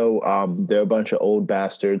 Lazio, they're a bunch of old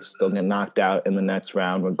bastards. They'll get knocked out in the next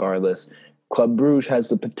round regardless. Club Bruges has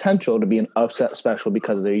the potential to be an upset special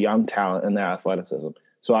because of their young talent and their athleticism.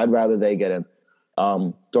 So I'd rather they get in.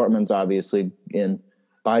 Dortmund's obviously in.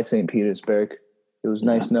 Bye, St. Petersburg. It was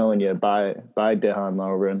nice knowing you. Bye, Dejan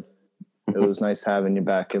Lovren. It was nice having you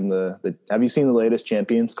back in the. Have you seen the latest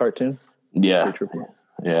Champions cartoon? Yeah.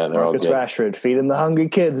 Yeah, Marcus Rashford feeding the hungry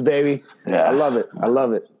kids, baby. Yeah. I love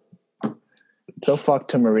it. So fuck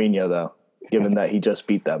to Mourinho though, given that he just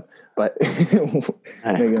beat them. But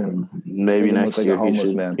maybe next year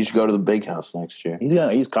he should go to the big house next year.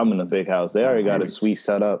 He's coming to the big house. They already got a suite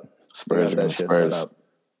set up. Spurs. I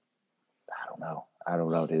don't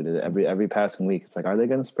know, dude. Every passing week, it's like, are they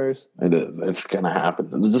going to Spurs? It's going to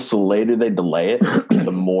happen. Just the later they delay it,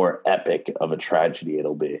 the more epic of a tragedy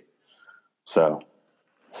it'll be. So,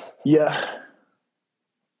 yeah.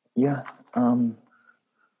 That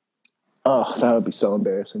would be so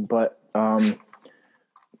embarrassing. But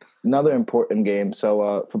another important game.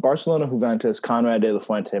 So for Barcelona Juventus, Conrad de la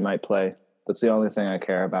Fuente might play. That's the only thing I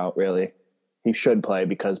care about, really. He should play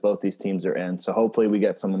because both these teams are in. So hopefully we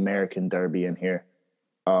get some American derby in here.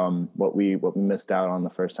 What we missed out on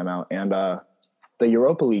the first time out. And the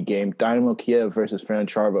Europa League game, Dynamo Kiev versus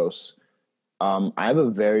Ferencváros. I have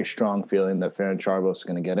a very strong feeling that Ferencváros is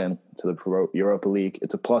going to get into the Europa League.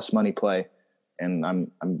 It's a plus money play,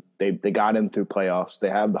 and they got in through playoffs.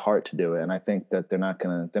 They have the heart to do it, and I think that they're not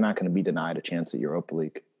gonna be denied a chance at Europa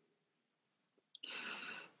League.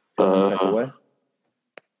 Check away.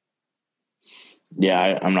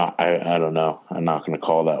 Yeah, I'm not. I don't know. I'm not going to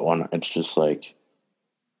call that one. It's just like,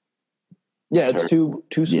 yeah, it's two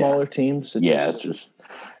smaller teams. It's just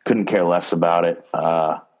couldn't care less about it.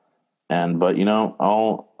 But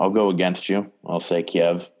I'll go against you. I'll say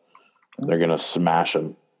Kiev. They're going to smash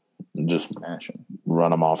them, just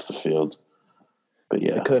run them off the field. But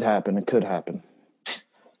yeah, it could happen.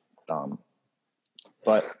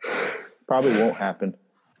 But probably won't happen.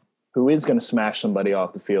 Who is going to smash somebody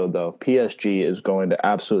off the field, though? PSG is going to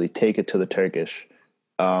absolutely take it to the Turkish.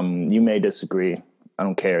 You may disagree. I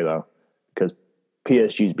don't care, though, because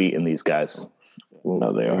PSG's beating these guys.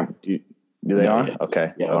 No, they are. They are? Yeah.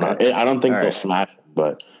 Okay. Yeah, okay. I don't think they'll smash them,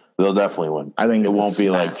 but they'll definitely win. I think it won't be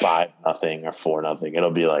like 5-0 or 4-0.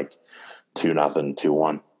 It'll be like 2-0,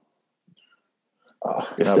 2-1.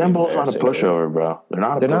 Istanbul's not a pushover, bro. They're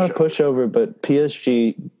not a pushover, but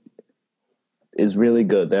PSG is really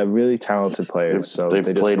good. They have really talented players.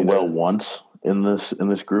 They've played well once in this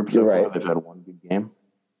group so far. They've had one good game.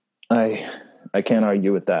 I can't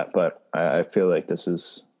argue with that, but I feel like this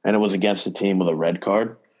is... And it was against a team with a red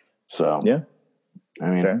card. So, yeah.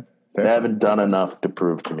 I mean, fair. They haven't done enough to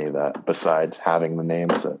prove to me that, besides having the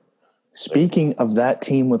names that... Speaking of that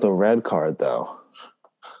team with a red card, though,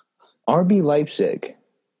 RB Leipzig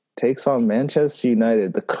takes on Manchester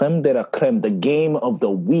United, the creme de la creme, the game of the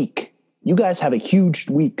week. You guys have a huge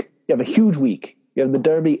week. You have a huge week. You have the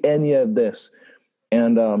derby and you have this.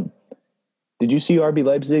 And did you see RB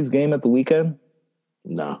Leipzig's game at the weekend?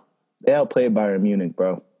 No. They outplayed Bayern Munich,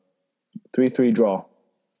 bro. 3-3 draw.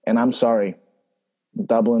 And I'm sorry. I'm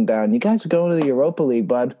doubling down. You guys are going to the Europa League,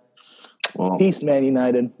 bud. Well, peace, Man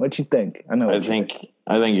United. What you think?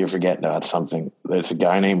 I think you're forgetting about something. There's a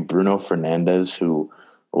guy named Bruno Fernandes who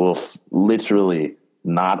will literally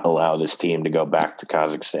not allow this team to go back to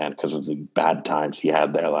Kazakhstan because of the bad times he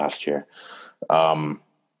had there last year.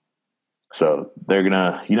 So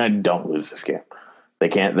United don't lose this game. They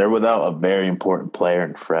can't. They're without a very important player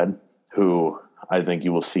in Fred, who I think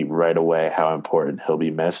you will see right away how important he'll be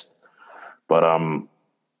missed. But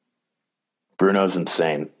Bruno's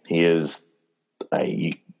insane. He is.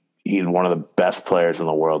 He's one of the best players in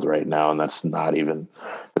the world right now, and that's not even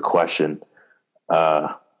a question.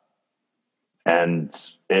 And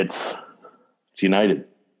it's United.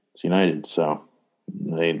 It's United, so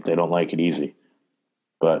they don't like it easy.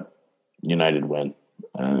 But United win,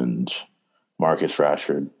 and Marcus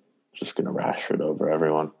Rashford just going to Rashford over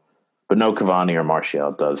everyone. But no Cavani or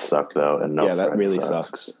Martial does suck though, and no. Yeah, that really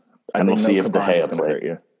sucks. And we'll see if De Gea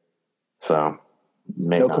plays. So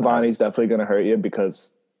maybe Cavani's definitely going to hurt you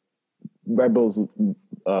because Red Bull's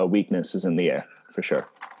weakness is in the air for sure.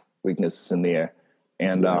 Weakness is in the air,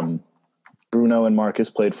 and Bruno and Marcus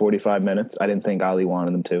played 45 minutes. I didn't think Ali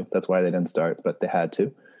wanted them to. That's why they didn't start, but they had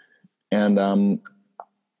to. And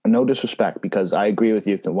no disrespect, because I agree with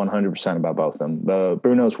you 100% about both of them.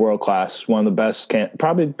 Bruno's world class, one of the best,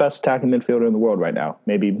 probably the best attacking midfielder in the world right now.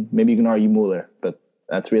 Maybe you can argue Mueller, but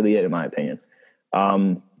that's really it in my opinion.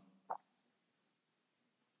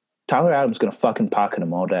 Tyler Adams gonna fucking pocket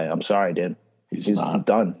him all day. I'm sorry, dude. He's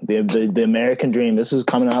done. The American dream. This is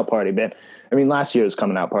coming out party, man. I mean, last year was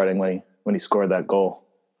coming out partying when he scored that goal,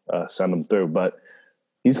 sent him through. But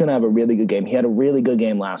he's gonna have a really good game. He had a really good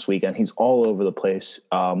game last weekend. He's all over the place,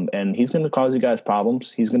 and he's gonna cause you guys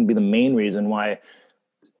problems. He's gonna be the main reason why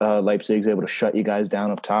Leipzig's able to shut you guys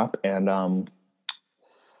down up top. And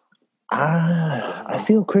I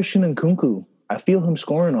feel Christian Nkunku. I feel him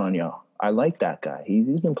scoring on y'all. I like that guy.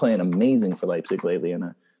 He's been playing amazing for Leipzig lately, and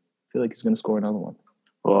I feel like he's going to score another one.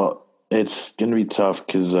 Well, it's going to be tough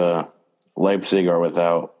because Leipzig are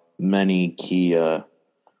without many key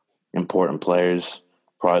important players,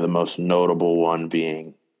 probably the most notable one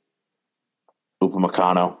being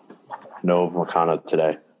Upamecano. No Upamecano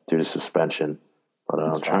today due to suspension. But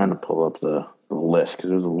I'm trying to pull up the list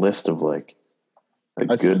because there's a list of like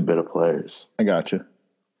a good bit of players. I got you.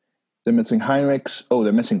 They're missing Heinrichs. Oh,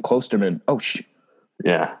 they're missing Klosterman. Oh,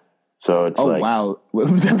 yeah. So it's wow.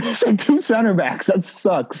 They're missing 2 center backs. That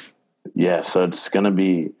sucks. Yeah, so it's going to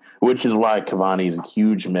be, which is why Cavani is a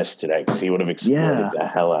huge miss today, because he would have exploited the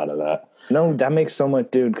hell out of that. No, that makes so much,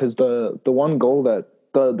 dude, because the one goal that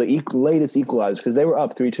the latest equalizer, because they were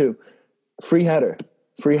up 3-2, free header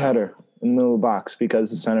in the middle of the box because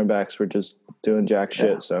the center backs were just doing jack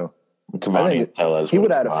shit. So Cavani, he would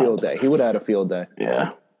have had a field day. He would have had a field day.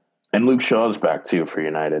 Yeah. And Luke Shaw's back, too, for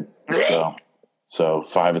United. So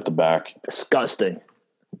 5 at the back. Disgusting.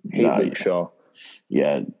 Hate Luke Shaw.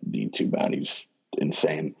 Yeah, too bad. He's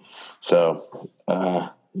insane. So,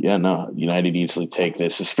 United easily take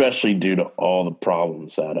this, especially due to all the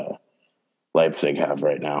problems that Leipzig have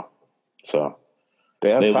right now. So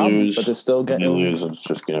they problems, lose, but they're still getting. They lose. It's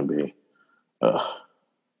just going to be.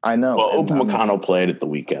 I know. Well, Upamecano played at the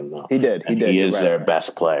weekend, though. He did. He is their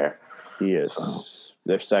best player. He is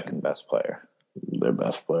their second best player. Their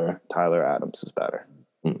best player. Tyler Adams is better.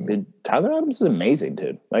 Mm-hmm. Tyler Adams is amazing,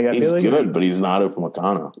 dude. Like he's feel like good, but he's not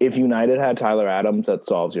Upamecano. If United had Tyler Adams, that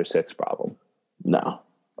solves your 6th problem. No,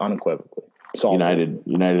 unequivocally. United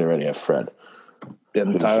already have Fred.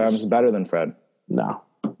 And Tyler Adams is better than Fred. No,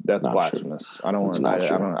 that's blasphemous. True. I don't want to. I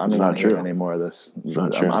don't want to hear any more of this. It's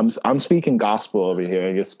not true. I'm speaking gospel over here,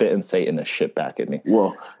 and you're spitting Satan shit back at me.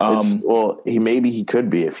 Well, he could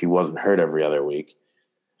be if he wasn't hurt every other week.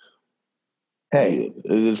 Hey,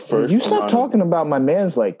 you stop talking about my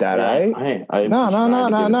mans like that, right? No.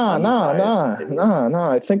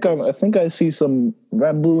 I think I see some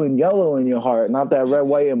red, blue, and yellow in your heart, not that red,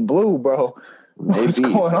 white, and blue, bro. What's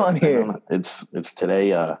going on here? It's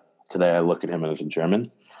today. Today I look at him as a German,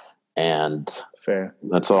 and fair.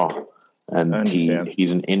 That's all. And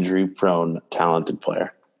he's an injury-prone, talented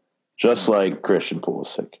player, just like Christian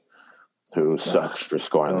Pulisic, who sucks for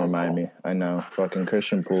scoring. Don't remind me. I know. Fucking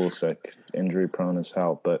Christian Pulisic, injury prone as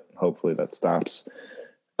hell, but hopefully that stops.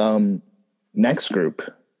 Next group.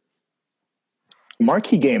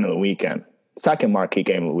 Marquee game of the weekend. Second marquee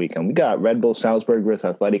game of the weekend. We got Red Bull Salzburg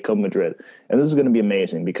versus Atletico Madrid. And this is going to be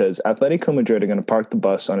amazing because Atletico Madrid are going to park the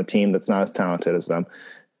bus on a team that's not as talented as them.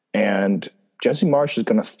 And Jesse Marsch is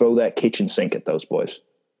going to throw that kitchen sink at those boys.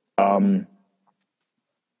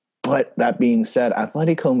 But that being said,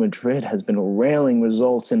 Atletico Madrid has been railing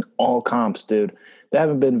results in all comps, dude. They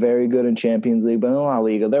haven't been very good in Champions League, but in La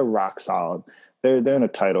Liga, they're rock solid. They're in a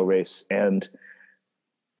title race, and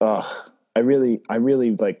I really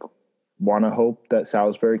want to hope that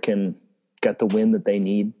Salzburg can get the win that they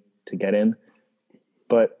need to get in.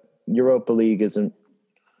 But Europa League isn't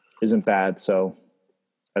bad, so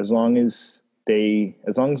as long as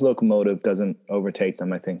Lokomotiv doesn't overtake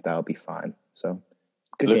them, I think that'll be fine. So.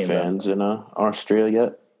 Good game, fans in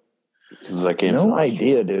Australia yet? No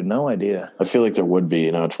idea, dude. No idea. I feel like there would be.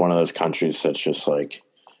 It's one of those countries that's just like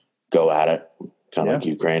go at it, kind of like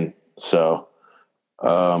Ukraine. So,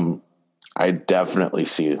 I definitely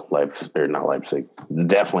see Definitely not Leipzig.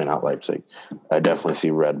 I definitely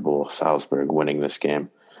see Red Bull Salzburg winning this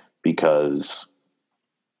game because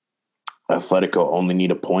Atletico only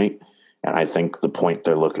need a point, and I think the point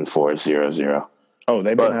they're looking for is 0-0. Oh,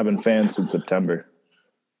 they've been having fans since September.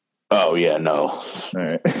 Oh, yeah, no. All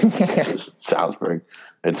right. Salzburg.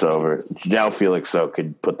 It's over. João Felix, though,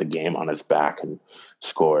 could put the game on his back and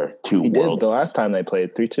score 2 He did the last time they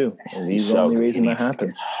played 3-2. And he's the only reason that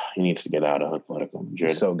happened. He needs to get out of Atletico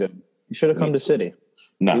Madrid. He's so good. He should have come to City.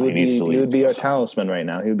 No, he needs to leave. He would be our talisman right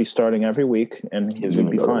now. He would be starting every week, and he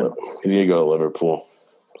would be fine. He's gonna go to Liverpool.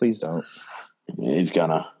 Please don't. He's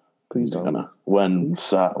gonna. Please don't. When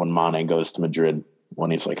Mane goes to Madrid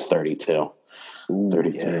when he's like 32. Ooh,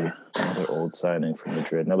 32. Yeah. Another old signing from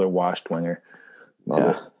Madrid. Another washed winger.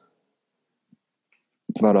 Yeah.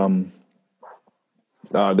 But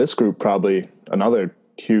this group probably another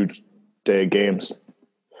huge day of games.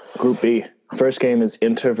 Group B. First game is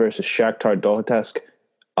Inter versus Shakhtar Donetsk.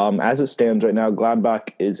 As it stands right now, Gladbach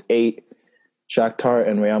is 8, Shakhtar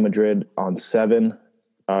and Real Madrid on 7.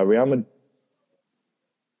 Real Madrid.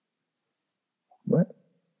 What?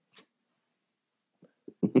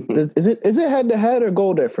 Is it head to head or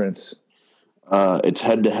goal difference? It's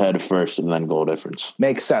head to head first and then goal difference.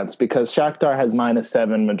 Makes sense because Shakhtar has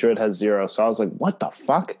 -7, Madrid has 0. So I was like, what the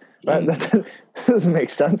fuck? That doesn't make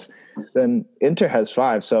sense. Then Inter has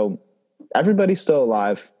 5. So everybody's still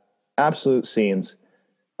alive. Absolute scenes.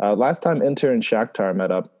 Last time Inter and Shakhtar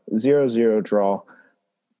met up, 0-0 draw.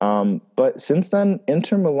 But since then,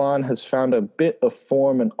 Inter Milan has found a bit of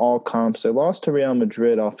form in all comps. They lost to Real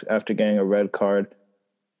Madrid after getting a red card.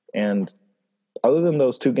 And other than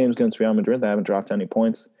those 2 games against Real Madrid, they haven't dropped any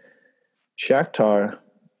points. Shakhtar,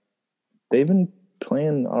 they've been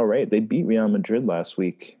playing all right. They beat Real Madrid last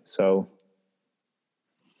week. So,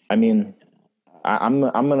 I mean, I'm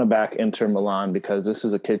gonna back Inter Milan because this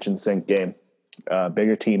is a kitchen sink game.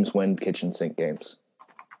 Bigger teams win kitchen sink games.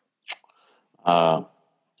 I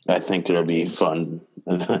think it'll be fun.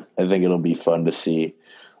 I think it'll be fun to see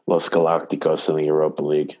Los Galacticos in the Europa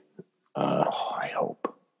League. I hope.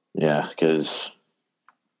 Yeah, because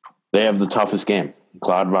they have the toughest game.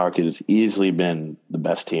 Gladbach has easily been the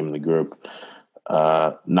best team in the group.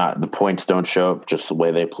 Not the points don't show up, just the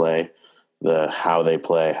way they play, how they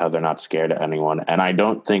play, how they're not scared of anyone. And I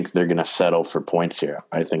don't think they're going to settle for points here.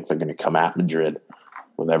 I think they're going to come at Madrid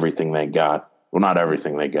with everything they got. Well, not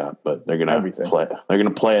everything they got, but they're going to play. They're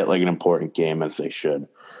going to play it like an important game as they should.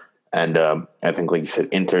 And I think, like you said,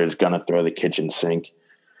 Inter is going to throw the kitchen sink,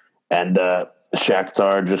 and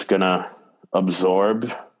Shakhtar just going to absorb,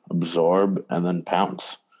 and then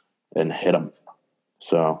pounce and hit them.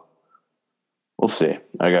 So we'll see.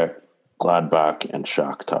 I got Gladbach and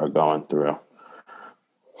Shakhtar going through.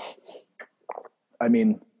 I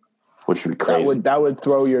mean, which would be crazy. That would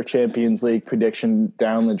throw your Champions League prediction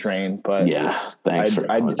down the drain. But yeah, thanks.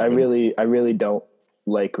 I really don't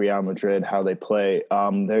like Real Madrid how they play.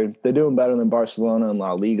 They're doing better than Barcelona in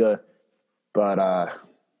La Liga, but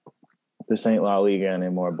this ain't La Liga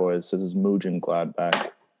anymore, boys. This is Mugen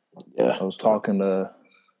Gladbach. Yeah, I was talking to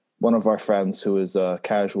one of our friends who is a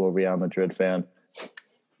casual Real Madrid fan.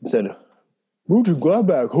 He said, "Mugen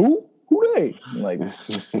Gladbach, who they?" I'm like,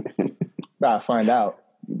 gotta find out.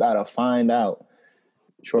 You gotta find out.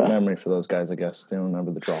 Short memory for those guys, I guess. They don't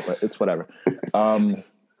remember the draw, but it's whatever.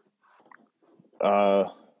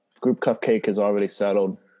 Group Cupcake is already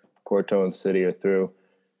settled. Porto and City are through.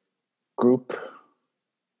 Group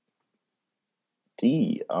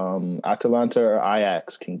D, Atalanta or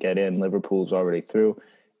Ajax can get in. Liverpool's already through.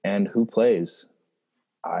 And who plays?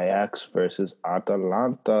 Ajax versus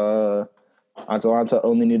Atalanta. Atalanta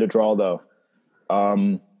only need a draw, though.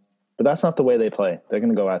 But that's not the way they play. They're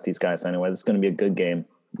going to go at these guys anyway. This is going to be a good game,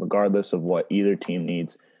 regardless of what either team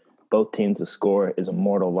needs. Both teams to score is a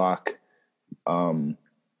mortal lock.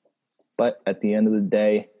 But at the end of the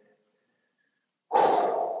day,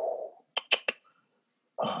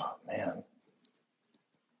 oh, man.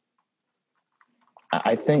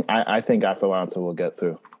 I think Atalanta will get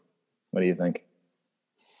through. What do you think?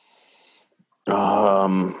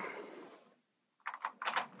 I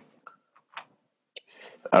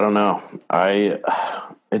don't know.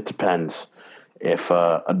 It depends. If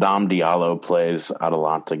Adam Diallo plays,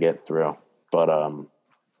 Atalanta get through. But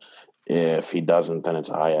if he doesn't, then it's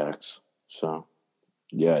Ajax. So,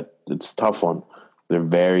 yeah, it's a tough one. They're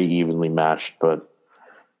very evenly matched, but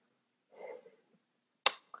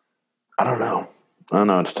I don't know.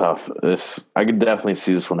 It's tough. I could definitely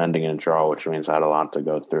see this one ending in a draw, which means Atalanta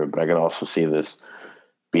go through. But I could also see this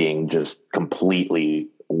being just completely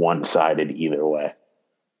one-sided either way.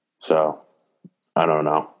 So I don't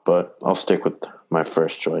know, but I'll stick with my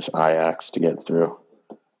first choice, Ajax, to get through.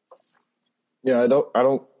 Yeah, I don't.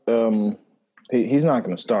 He's not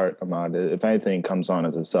going to start, Ahmad. If anything, he comes on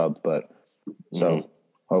as a sub, but so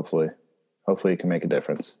hopefully he can make a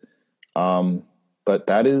difference. But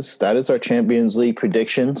that is our Champions League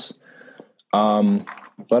predictions.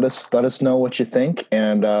 Let us know what you think.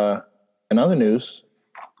 And in other news,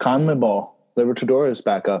 CONMEBOL Libertadores is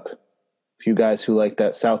back up. For you guys who like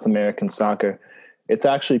that South American soccer, it's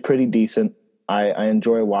actually pretty decent. I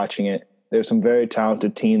enjoy watching it. There's some very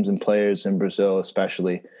talented teams and players in Brazil,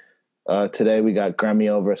 especially. Today we got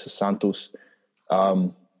Grêmio versus Santos.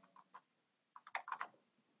 Hammer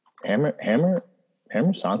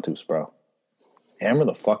Santos, bro. Hammer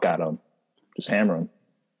the fuck out of them. Just hammer them.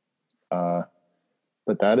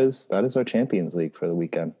 But that is our Champions League for the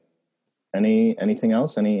weekend. Anything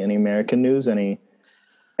else? Any American news? Any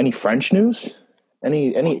French news?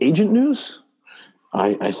 Any agent news?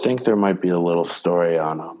 I think there might be a little story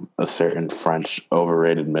on a certain French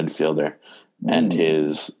overrated midfielder and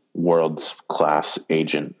his world-class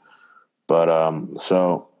agent. But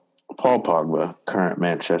so Paul Pogba, current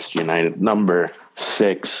Manchester United, number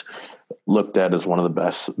 6, looked at as one of the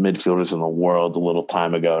best midfielders in the world a little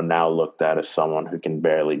time ago, now looked at as someone who can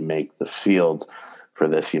barely make the field for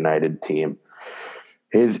this United team.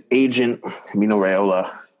 His agent, Mino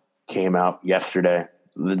Raiola, came out yesterday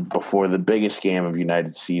before the biggest game of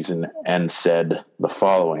United's season and said the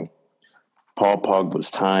following: Paul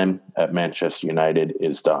Pogba's time at Manchester United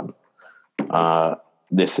is done.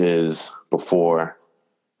 This is before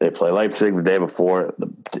they play Leipzig the day before,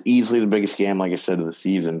 easily the biggest game, like I said, of the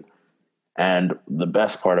season. And the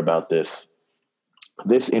best part about this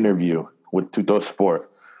interview with Tuttosport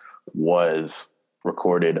was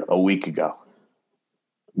recorded a week ago.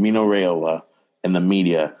 Mino Raiola and the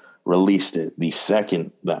media released it the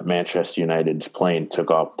second that Manchester United's plane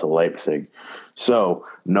took off to Leipzig. So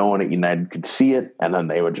no one at United could see it, and then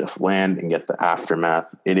they would just land and get the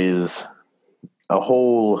aftermath. It is a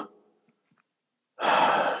whole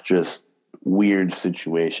just weird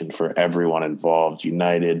situation for everyone involved.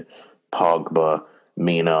 United, Pogba,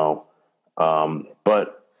 Mino.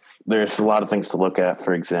 But there's a lot of things to look at.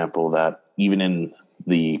 For example, that even in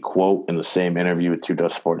the quote in the same interview with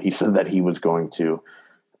Tuttosport, he said that he was going to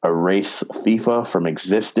erase FIFA from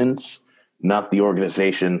existence, not the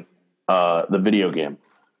organization, the video game.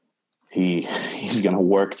 He's going to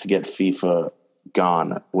work to get FIFA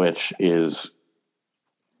gone, which is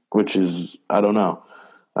I don't know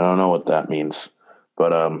what that means,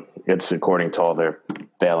 but it's according to all their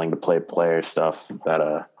failing to play player stuff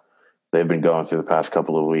that they've been going through the past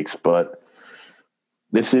couple of weeks. But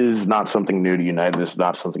this is not something new to United. This is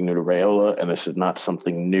not something new to Raiola, and this is not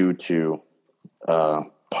something new to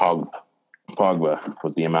Pogba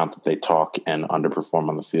with the amount that they talk and underperform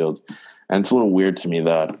on the field. And it's a little weird to me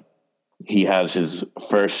that he has his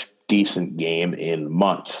first decent game in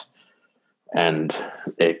months, and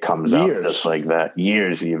it comes out just like that.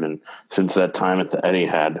 Years even, since that time at the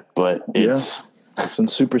Etihad. But it's been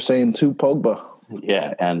Super Saiyan 2 Pogba.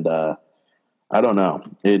 Yeah, and I don't know.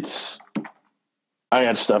 I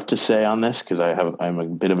got stuff to say on this because I'm a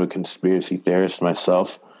bit of a conspiracy theorist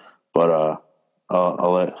myself, but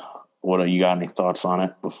I'll let. What you got? Any thoughts on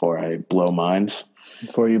it before I blow minds?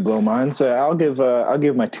 Before you blow minds, I'll give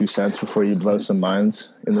my 2 cents before you blow some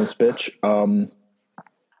minds in this bitch.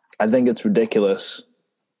 I think it's ridiculous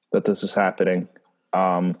that this is happening.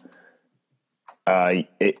 If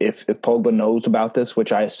Pogba knows about this,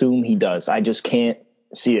 which I assume he does, I just can't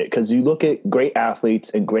see it because you look at great athletes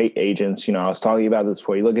and great agents. You know, I was talking about this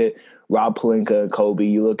before. You look at Rob Pelinka and Kobe.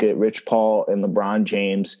 You look at Rich Paul and LeBron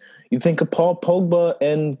James. You think of Paul Pogba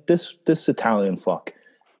and this Italian fuck.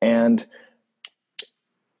 And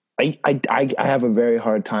I have a very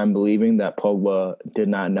hard time believing that Pogba did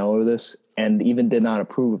not know of this and even did not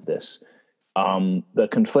approve of this. The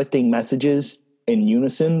conflicting messages in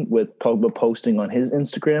unison with Pogba posting on his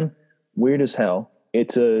Instagram, weird as hell.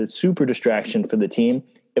 It's a super distraction for the team.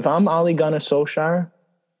 If I'm Ole Gunnar Solskjaer,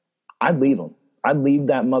 I'd leave him. I'd leave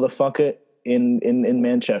that motherfucker in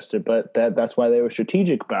Manchester, but that's why they were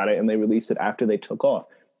strategic about it, and they released it after they took off.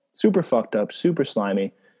 Super fucked up, super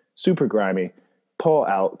slimy, super grimy. Paul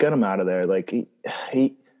out, get him out of there. Like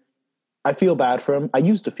I feel bad for him. I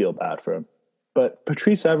used to feel bad for him, but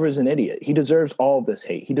Patrice Evra is an idiot. He deserves all of this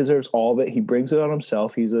hate. He deserves all of it. He brings it on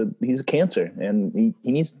himself. He's a cancer, and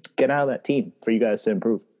he needs to get out of that team for you guys to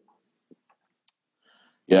improve.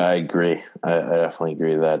 Yeah, I agree. I definitely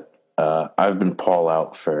agree that I've been Paul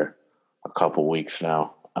out for a couple weeks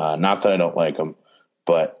now. Not that I don't like him,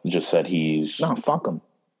 but just that fuck him.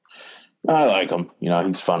 I like him. You know,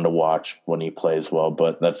 he's fun to watch when he plays well,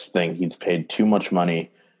 but that's the thing. He's paid too much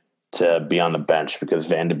money to be on the bench because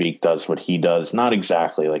Van de Beek does what he does. Not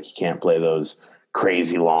exactly like he can't play those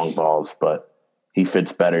crazy long balls, but he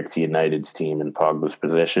fits better to United's team in Pogba's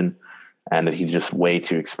position, and that he's just way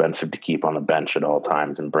too expensive to keep on the bench at all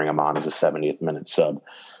times and bring him on as a 70th minute sub.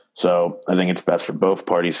 So I think it's best for both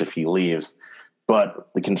parties if he leaves.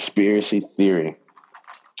 But the conspiracy theory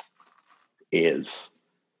is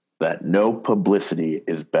that no publicity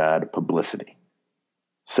is bad publicity.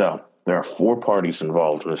 So there are 4 parties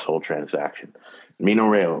involved in this whole transaction. Mino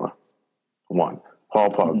Raiola, 1. Paul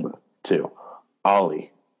Pogba, 2.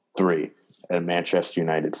 Ollie, 3. And Manchester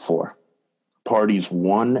United, 4. Parties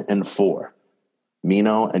 1 and 4,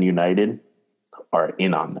 Mino and United, are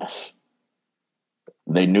in on this.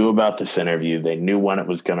 They knew about this interview. They knew when it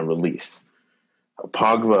was going to release.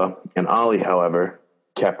 Pogba and Ollie, however,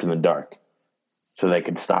 kept in the dark so they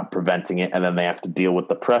could stop preventing it, and then they have to deal with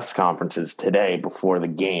the press conferences today before the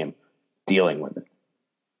game dealing with it.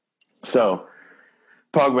 So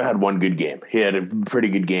Pogba had one good game. He had a pretty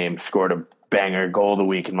good game, scored a banger, goal of the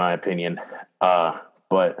week in my opinion,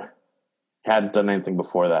 but hadn't done anything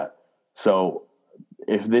before that. So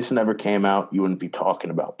if this never came out, you wouldn't be talking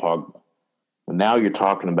about Pogba. Now you're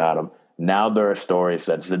talking about him. Now there are stories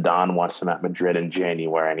that Zidane wants him at Madrid in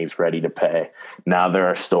January and he's ready to pay. Now there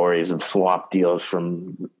are stories of swap deals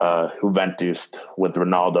from Juventus with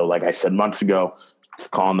Ronaldo. Like I said months ago,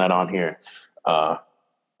 just calling that on here.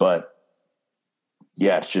 But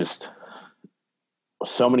yeah, it's just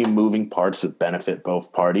so many moving parts that benefit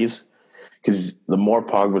both parties, because the more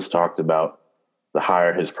Pogba's talked about, the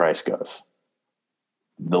higher his price goes.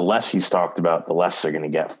 The less he's talked about, the less they're going to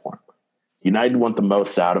get for him. United want the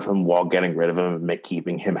most out of him while getting rid of him and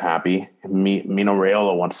keeping him happy. Mino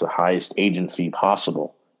Raiola wants the highest agent fee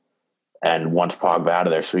possible and wants Pogba out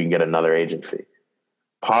of there so he can get another agent fee.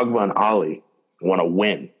 Pogba and Ollie want to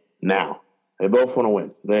win now. They both want to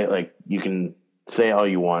win. You can say all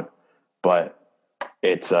you want, but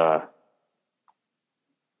it's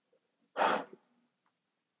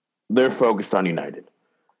they're focused on United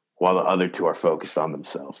while the other two are focused on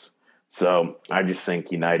themselves. So I just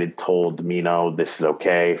think United told Mino, this is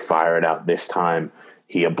okay, fire it out this time.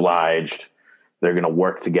 He obliged. They're going to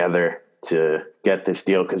work together to get this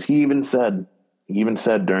deal, because he even said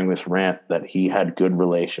during this rant that he had good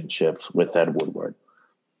relationships with Ed Woodward.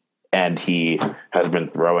 And he has been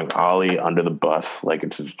throwing Ollie under the bus like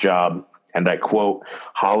it's his job. And I quote,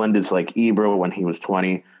 Haaland is like Ibra when he was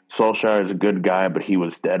 20. Solskjaer is a good guy, but he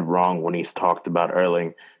was dead wrong when he's talked about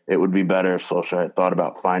Erling. It would be better if Solskjaer thought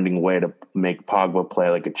about finding a way to make Pogba play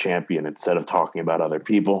like a champion instead of talking about other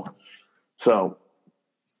people. So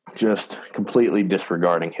just completely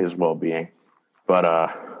disregarding his well-being.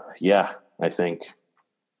 But yeah, I think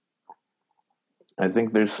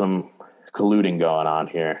there's some colluding going on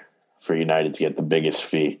here for United to get the biggest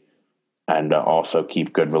fee and also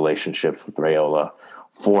keep good relationships with Raiola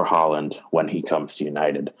for Haaland when he comes to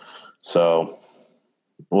United. So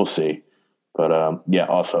we'll see. But yeah,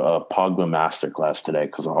 also a Pogba masterclass today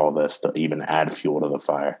because of all this to even add fuel to the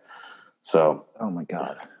fire. So, oh my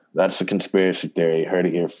God, that's the conspiracy theory. You heard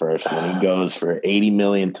it here first. When he goes for $80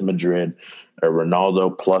 million to Madrid, or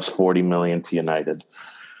Ronaldo plus $40 million to United,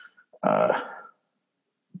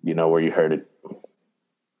 you know where you heard it.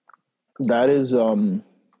 That is,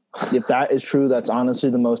 if that is true, that's honestly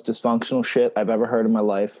the most dysfunctional shit I've ever heard in my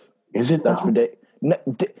life. Is it? That's ridiculous.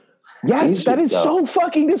 Yes, that is so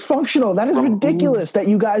fucking dysfunctional. That is ridiculous that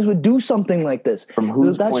you guys would do something like this. From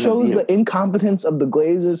whose that point shows of view? The incompetence of the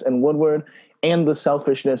Glazers and Woodward and the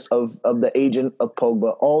selfishness of the agent of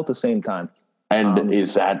Pogba all at the same time. And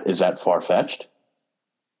is that far-fetched?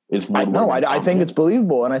 I think it's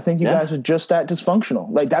believable, and I think you guys are just that dysfunctional.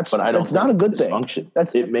 Like that's not a good thing.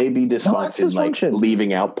 It may be dysfunction, like dysfunction.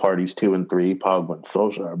 leaving out parties 2 and 3, Pogba and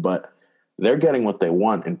Solskjaer, but they're getting what they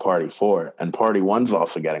want in Party 4, and Party 1's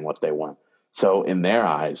also getting what they want. So in their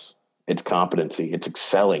eyes, it's competency. It's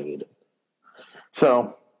excelling even.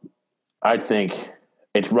 So I think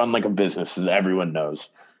it's run like a business, as everyone knows,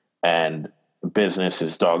 and business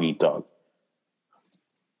is dog eat dog.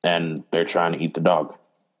 And they're trying to eat the dog.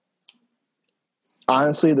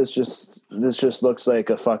 Honestly, this just looks like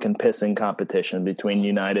a fucking pissing competition between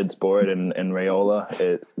United's board and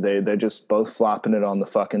Raiola. They're just both flopping it on the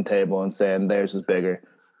fucking table and saying theirs is bigger.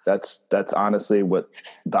 That's honestly what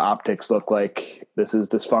the optics look like. This is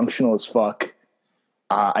dysfunctional as fuck.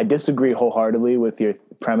 I disagree wholeheartedly with your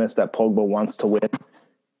premise that Pogba wants to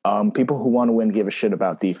win. People who want to win give a shit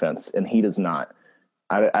about defense, and he does not.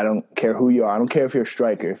 I don't care who you are. I don't care if you're a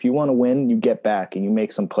striker. If you want to win, you get back and you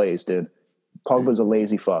make some plays, dude. Pogba's a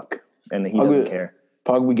lazy fuck, and he doesn't care.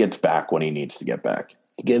 Pogba gets back when he needs to get back.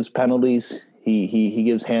 He gives penalties. He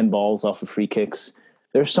gives handballs off of free kicks.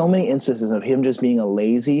 There's so many instances of him just being a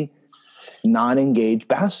lazy, non-engaged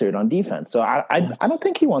bastard on defense. So I don't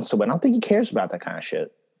think he wants to win. I don't think he cares about that kind of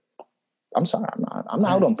shit. I'm sorry. I'm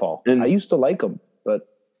not out on Paul. I used to like him, but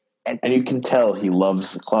and you can tell he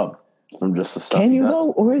loves the club from just the stuff. Can you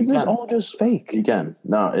though, or is this all just fake? You can.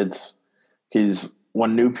 No, it's because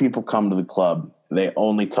when new people come to the club, they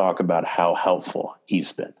only talk about how helpful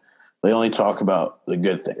he's been. They only talk about the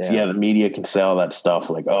good things. Yeah, the media can say all that stuff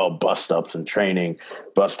like, oh, bust-ups in training,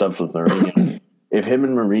 bust-ups with Mourinho. If him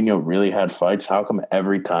and Mourinho really had fights, how come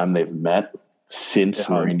every time they've met since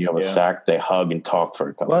Mourinho was sacked, they hug and talk for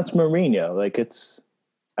a couple? Well, that's Mourinho. Like, that's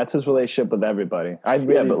his relationship with everybody.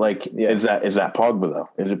 Is that Pogba, though?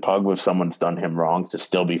 Is it Pogba if someone's done him wrong to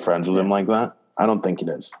still be friends with him like that? I don't think it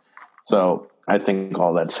is. So I think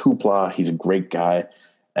all that's hoopla. He's a great guy,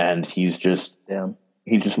 and he's just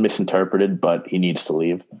misinterpreted, but he needs to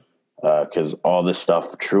leave because all this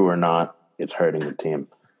stuff, true or not, it's hurting the team.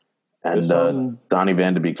 And Donny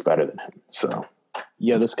Van de Beek's better than him. So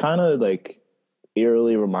yeah, this kind of like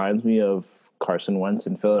eerily reminds me of Carson Wentz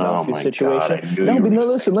in Philadelphia situation.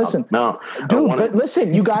 Listen. No, dude, but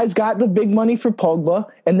listen, you guys got the big money for Pogba,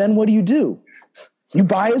 and then what do? You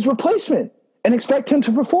buy his replacement and expect him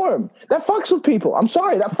to perform. That fucks with people. I'm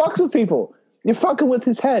sorry, that fucks with people. You're fucking with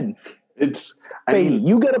his head.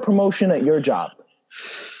 You get a promotion at your job,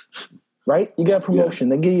 right? You get a promotion.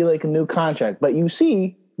 They give you like a new contract, but you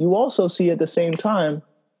also see at the same time,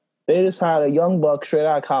 they just had a young buck straight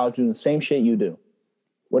out of college doing the same shit you do.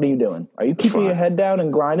 What are you doing? Are you keeping your head down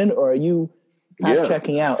and grinding, or are you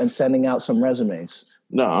checking out and sending out some resumes?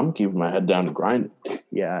 No, I'm keeping my head down and grinding.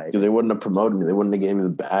 Yeah. Because they wouldn't have promoted me. They wouldn't have gave me the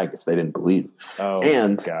bag if they didn't believe. Oh,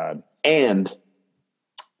 God. And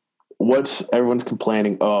everyone's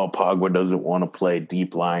complaining, oh, Pogba doesn't want to play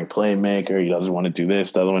deep-lying playmaker. He doesn't want to do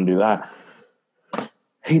this, doesn't want to do that.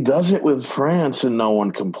 He does it with France and no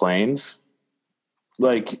one complains.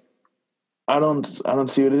 Like, I don't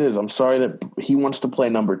see what it is. I'm sorry that he wants to play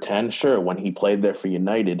number 10. Sure, when he played there for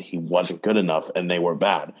United, he wasn't good enough and they were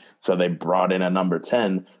bad. So they brought in a number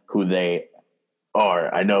 10 who they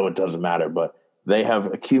are. I know it doesn't matter, but they have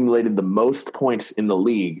accumulated the most points in the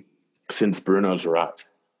league since Bruno's arrived.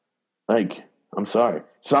 Like, I'm sorry.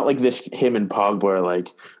 It's not like him and Pogba are like,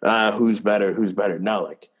 who's better? No,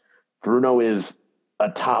 like, Bruno is a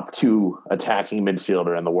top 2 attacking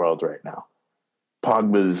midfielder in the world right now.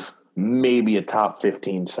 Pogba's maybe a top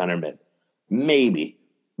 15 center mid. Maybe.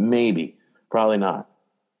 Probably not.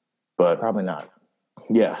 But probably not.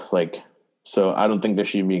 Yeah, like, so I don't think there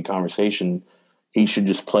should be a conversation. He should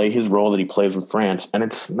just play his role that he plays with France, and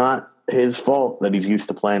it's not his fault that he's used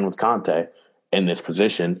to playing with Conte in this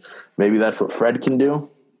position. Maybe that's what Fred can do,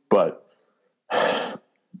 but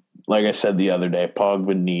like I said the other day,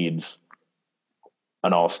 Pogba needs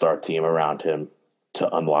an all-star team around him to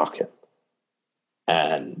unlock him.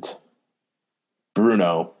 And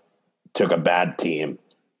Bruno took a bad team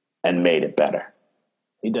and made it better.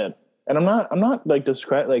 He did. And I'm not like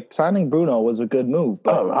signing Bruno was a good move,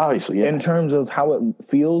 but obviously, yeah. In terms of how it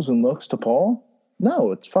feels and looks to Paul,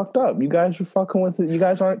 no, it's fucked up. You guys are fucking with it. You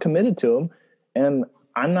guys aren't committed to him, and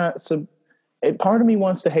I'm not. Part of me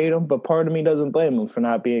wants to hate him, but part of me doesn't blame him for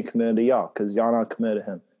not being committed to y'all because y'all not committed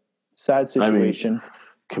to him. Sad situation.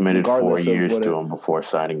 Committed 4 years to him before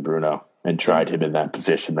signing Bruno and tried him in that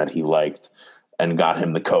position that he liked and got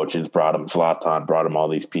him the coaches, brought him Zlatan, brought him all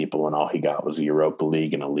these people, and all he got was a Europa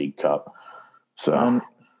League and a League Cup. So, all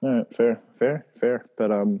right, fair.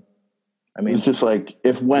 But, I mean, it's just like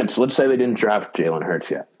if Wentz, let's say they didn't draft Jalen Hurts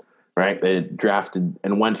yet, right? They drafted,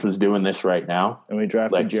 and Wentz was doing this right now. And we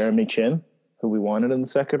drafted Jeremy Chin, who we wanted in the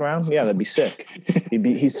second round. Yeah, that'd be sick.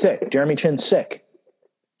 He's sick. Jeremy Chin's sick.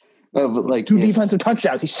 No, but like 2 defensive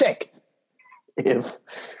touchdowns. He's sick.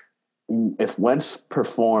 If Wentz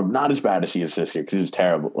performed not as bad as he is this year because he's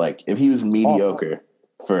terrible. Like if he was mediocre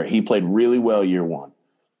he played really well year 1,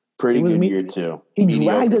 pretty good year 2. He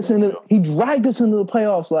dragged us into the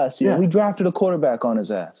playoffs last year. Yeah. We drafted a quarterback on his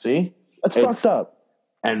ass. See, that's fucked up.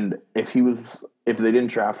 And if they didn't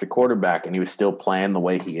draft a quarterback and he was still playing the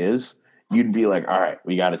way he is, you'd be like, all right,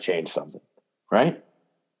 we got to change something, right?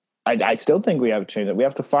 I still think we have to change it. We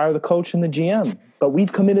have to fire the coach and the GM. But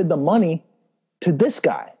we've committed the money to this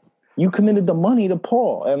guy. You committed the money to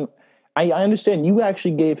Paul. And I understand you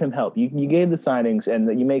actually gave him help. You gave the signings and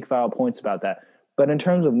you make valid points about that. But in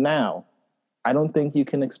terms of now, I don't think you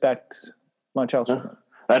can expect much else from him.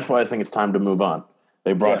 That's why I think it's time to move on.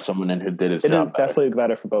 They brought someone in who did his job better. Definitely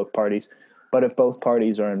better for both parties. But if both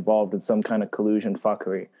parties are involved in some kind of collusion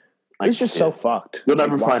fuckery, it's just so fucked. You'll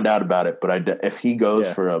never find out about it. But if he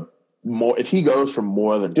goes for more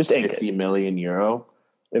than just 50 million euro,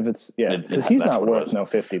 if it's because he's not worth no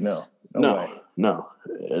 50 mil. No way. No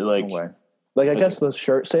way. Like I guess the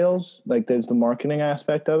shirt sales, like there's the marketing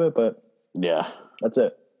aspect of it, but yeah, that's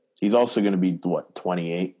it. He's also going to be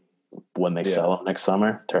 28 when they sell him next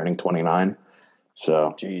summer, turning 29.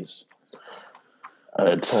 So, jeez,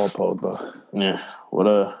 it's Paul Pogba. Yeah, what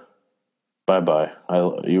a bye.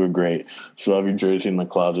 You were great. Still have your jersey in the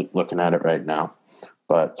closet, looking at it right now.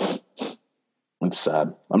 but it's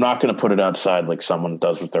sad. I'm not going to put it outside like someone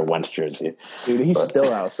does with their Wentz jersey. Dude, he's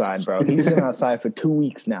still outside, bro. He's been outside for 2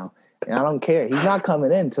 weeks now. And I don't care. He's not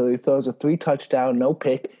coming in until he throws a 3-touchdown, no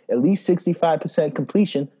pick, at least 65%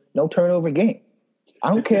 completion, no turnover game.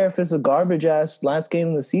 I don't care if it's a garbage-ass last game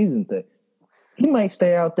of the season thing. He might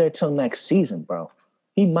stay out there till next season, bro.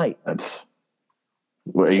 He might. That's.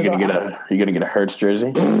 What, are you gonna get a Hurts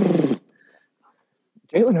jersey?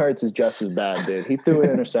 Jalen Hurts is just as bad, dude. He threw an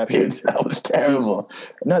interception. Dude, that was terrible.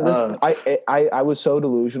 No, I was so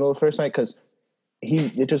delusional the first night because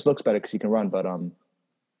it just looks better because he can run, but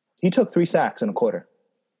he took 3 sacks in a quarter.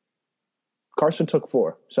 Carson took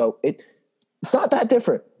 4, so it's not that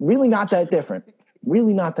different. Really, not that different.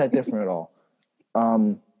 Really, not that different at all.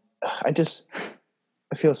 I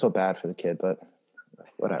feel so bad for the kid, but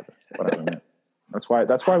whatever, man. That's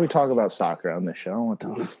why we talk about soccer on this show. I don't want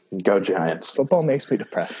to go Giants. Football makes me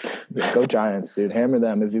depressed. Yeah, go Giants, dude. Hammer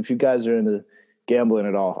them. If you guys are into gambling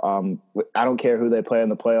at all, I don't care who they play in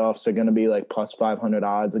the playoffs. They're going to be like plus 500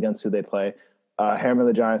 odds against who they play. Hammer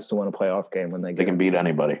the Giants to win a playoff game when they can beat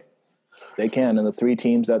anybody. They can, and the 3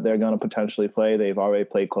 teams that they're going to potentially play, they've already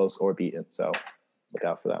played close or beaten. So look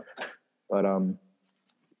out for that. But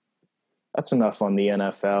that's enough on the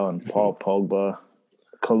NFL and Paul Pogba,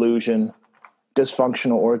 collusion,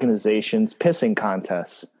 dysfunctional organizations, pissing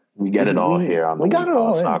contests. We get it all here on the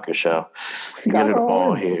Soccer Show. We get it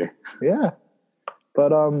all here. Yeah.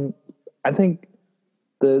 But I think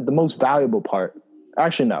the most valuable part,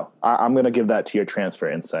 actually, no, I'm going to give that to your transfer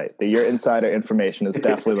insight. Your insider information is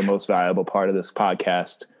definitely the most valuable part of this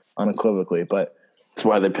podcast, unequivocally. But that's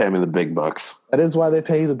why they pay me the big bucks. That is why they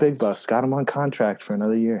pay you the big bucks. Got him on contract for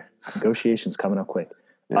another year. Negotiations coming up quick.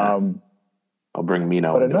 Yeah. I'll bring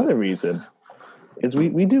Mino. But another reason is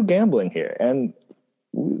we do gambling here, and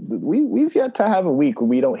we've yet to have a week where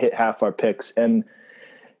we don't hit half our picks. And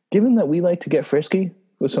given that we like to get frisky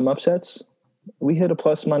with some upsets, we hit a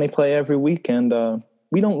plus money play every week, and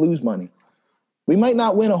we don't lose money. We might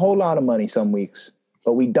not win a whole lot of money some weeks,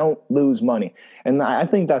 but we don't lose money. And I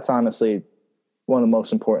think that's honestly one of the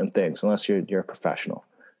most important things, unless you're a professional,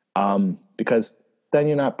 because then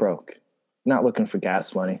you're not broke, you're not looking for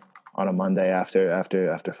gas money on a Monday after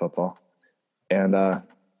football. And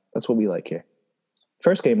that's what we like here.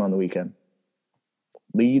 First game on the weekend,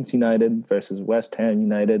 Leeds United versus West Ham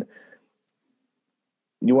United.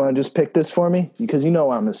 You want to just pick this for me? Because you know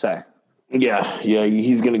what I'm going to say. Yeah,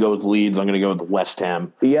 he's going to go with Leeds. I'm going to go with West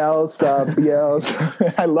Ham.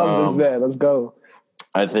 Bielsa. I love this man. Let's go.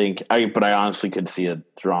 I honestly could see a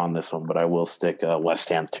draw on this one, but I will stick West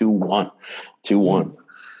Ham 2-1.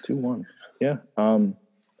 2-1. Yeah.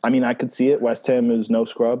 I mean, I could see it. West Ham is no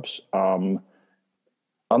scrubs.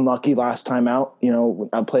 Unlucky last time out,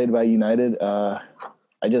 outplayed by United.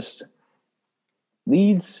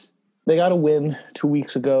 Leeds, they got a win 2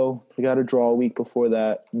 weeks ago. They got a draw a week before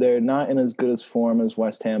that. They're not in as good as form as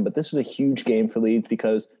West Ham, but this is a huge game for Leeds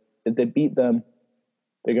because if they beat them,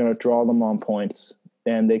 they're going to draw them on points,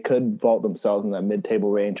 and they could vault themselves in that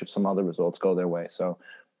mid-table range if some other results go their way. So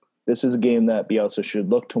this is a game that Bielsa should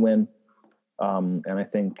look to win, and I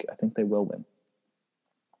think they will win.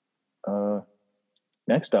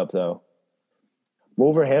 Next up, though,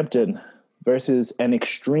 Wolverhampton versus an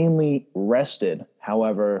extremely rested,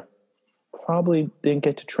 however, probably didn't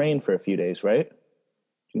get to train for a few days, right? Do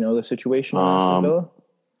you know the situation in Aston Villa?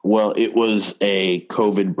 Well, it was a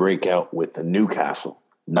COVID breakout with the Newcastle.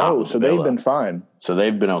 So they've been fine. So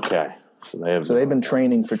they've been okay. So they've been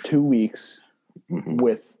training for 2 weeks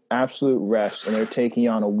with absolute rest, and they're taking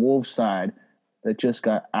on a Wolves side that just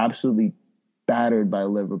got absolutely battered by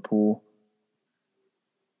Liverpool.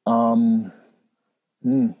 I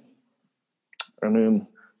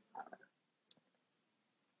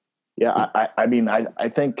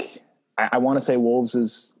think I want to say Wolves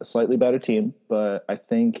is a slightly better team, but I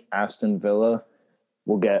think Aston Villa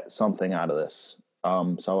will get something out of this.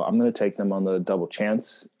 So I'm going to take them on the double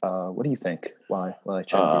chance. What do you think? While I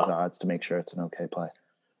check these odds to make sure it's an okay play.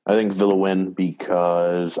 I think Villa win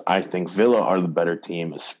because I think Villa are the better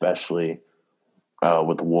team, especially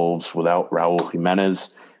with the Wolves without Raul Jimenez.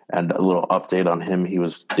 And a little update on him. He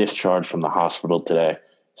was discharged from the hospital today.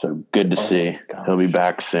 So good to see. He'll be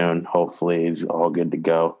back soon. Hopefully he's all good to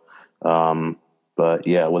go. But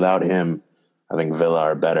yeah, without him, I think Villa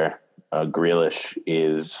are better. Grealish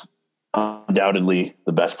is undoubtedly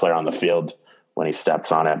the best player on the field when he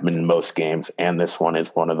steps on it in most games. And this one is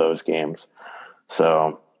one of those games.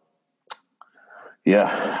 So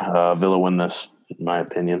yeah, Villa win this, in my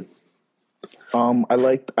opinion.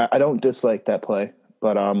 I don't dislike that play.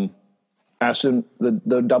 But Aston,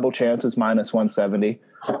 the double chance is minus 170.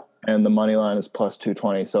 and the money line is plus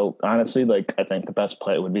 220. So honestly, like I think the best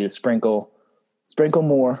play would be to sprinkle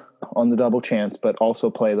more on the double chance, but also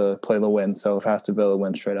play the win. So if Aston Villa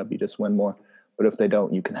wins straight up, you just win more. But if they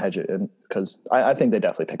don't, you can hedge it, and because I think they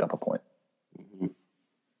definitely pick up a point.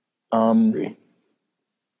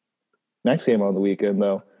 Next game on the weekend,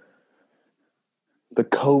 though, the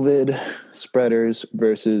COVID spreaders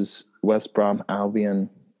versus West Brom Albion.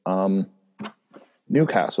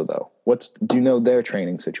 Newcastle, though, do you know their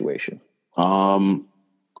training situation? I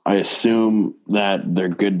assume that they're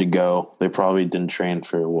good to go. They probably didn't train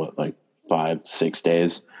for 5-6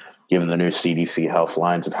 days, given the new CDC health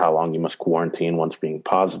lines of how long you must quarantine once being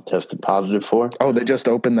tested positive for. Oh, they just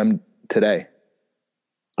opened them today.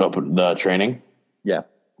 Open the training? Yeah.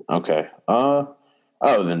 Okay.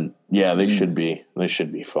 Then yeah, they should be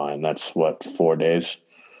fine. That's 4 days.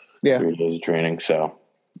 Yeah. 3 days of training. So,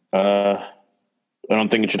 I don't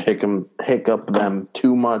think it should hiccup them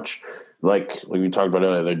too much. Like we talked about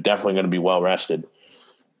earlier, they're definitely going to be well rested.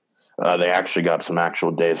 They actually got some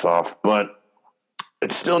actual days off, but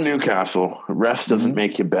it's still Newcastle. Rest doesn't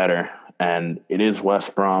make you better, and it is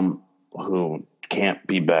West Brom who can't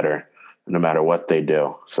be better no matter what they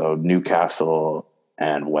do. So Newcastle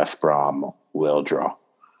and West Brom will draw.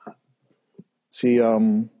 See,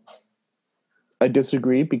 I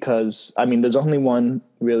disagree because, there's only one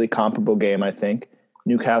really comparable game, I think.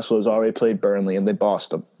 Newcastle has already played Burnley, and they bossed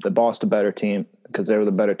them. They bossed a better team because they were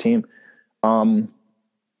the better team. I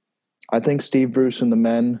think Steve Bruce and the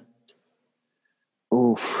men.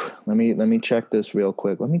 Oof. Let me check this real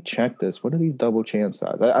quick. Let me check this. What are these double chance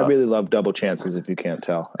odds? I really love double chances. If you can't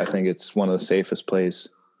tell, I think it's one of the safest plays.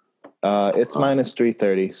 It's minus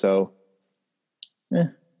 330. So, Yeah,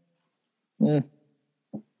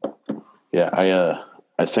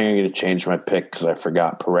 I think I'm going to change my pick because I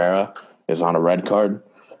forgot Pereira is on a red card.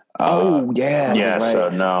 Yeah. Right. So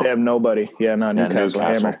no, they have nobody. Yeah, not Newcastle.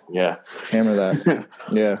 Hammer. Yeah, hammer that.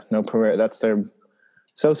 Yeah, no Pereira. That's their.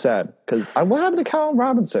 So sad because what happened to Callum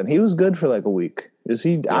Robinson? He was good for like a week. Is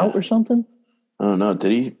he out or something? I don't know.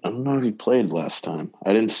 Did he? I don't know if he played last time.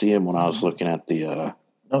 I didn't see him when I was looking at the.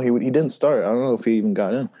 No, he didn't start. I don't know if he even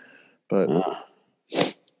got in, but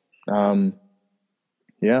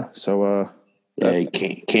yeah. So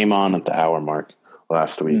he came on at the hour mark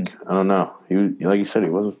last week. I don't know. He like you said, he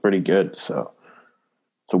wasn't pretty good. So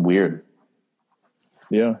it's weird.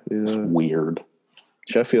 Yeah, it's weird.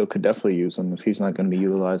 Sheffield could definitely use him if he's not going to be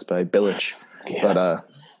utilized by Bilic. Yeah. But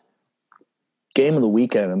game of the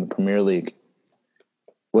weekend in the Premier League.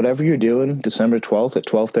 Whatever you're doing, December 12th at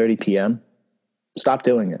 12:30 p.m., stop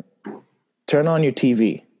doing it. Turn on your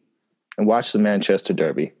TV and watch the Manchester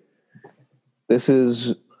Derby. This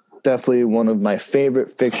is definitely one of my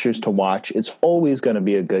favorite fixtures to watch. It's always going to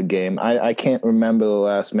be a good game. I can't remember the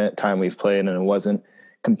last time we've played and it wasn't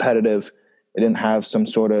competitive. It didn't have some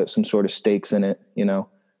sort of stakes in it, you know.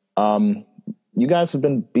 You guys have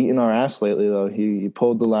been beating our ass lately, though. You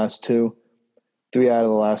pulled the last 2, 3 out of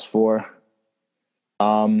the last 4.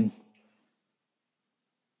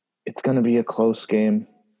 It's going to be a close game.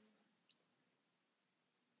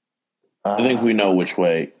 I think we know which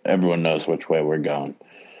way. Everyone knows which way we're going.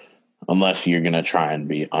 Unless you're going to try and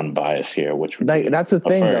be unbiased here, which would that's the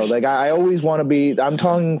thing, though. Like, I always want to be – I'm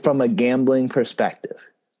talking from a gambling perspective.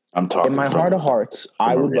 I'm talking in my heart of hearts,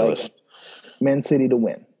 I would like Man City to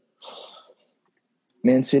win.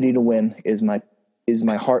 Man City to win is my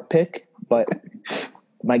heart pick, but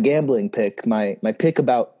my gambling pick, my pick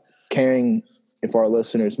about caring if our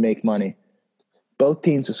listeners make money. Both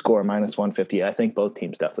teams to score minus 150. I think both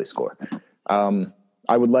teams definitely score.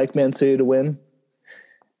 I would like Man City to win.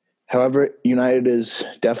 However, United is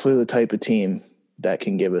definitely the type of team that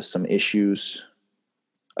can give us some issues,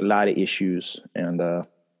 a lot of issues, and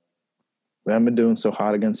we haven't been doing so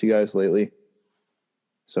hot against you guys lately.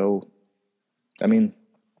 So, I mean,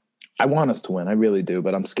 I want us to win. I really do,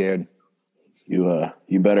 but I'm scared. You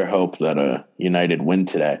better hope that United win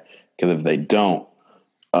today, because if they don't,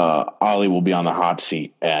 Ollie will be on the hot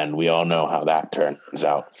seat, and we all know how that turns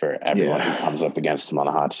out for everyone who comes up against him on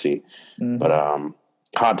the hot seat. Mm-hmm. But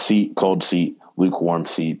hot seat, cold seat, lukewarm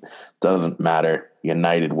seat, doesn't matter.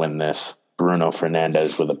 United win this. Bruno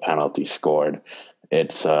Fernandes with a penalty scored.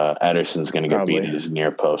 It's Ederson's going to get beat at his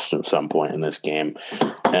near post at some point in this game,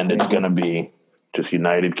 and it's going to be just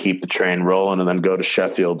United keep the train rolling and then go to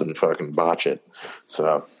Sheffield and fucking botch it.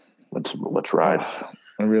 So let's ride.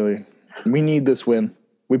 We need this win.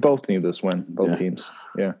 We both need this win. Both teams.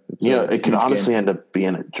 Yeah. It could honestly end up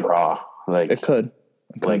being a draw. Like it could.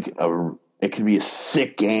 It could be a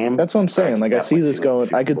sick game. That's what I'm saying. Like I see this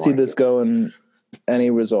going. I could see this going any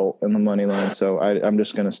result in the money line. So I'm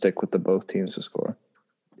just going to stick with the both teams to score.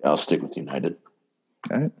 I'll stick with United.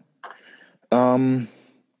 All right.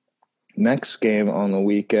 Next game on the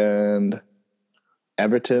weekend,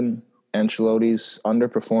 Everton, Ancelotti's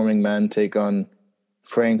underperforming men take on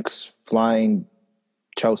Frank's flying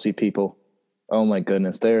Chelsea people. Oh my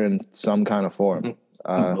goodness, they're in some kind of form.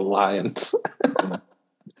 The Lions. The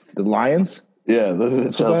Lions? Yeah,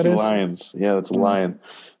 the Chelsea Lions. Yeah, that's a lion.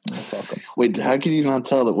 Oh, wait, how could you not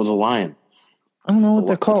tell it was a lion? I don't know what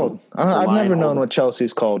they're called. I've never known what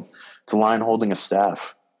Chelsea's called. It's a lion holding a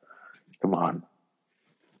staff. Come on.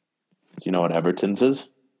 Do you know what Everton's is?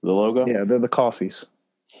 The logo? Yeah, they're the coffees.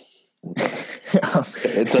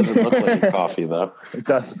 It doesn't look like a coffee, though. It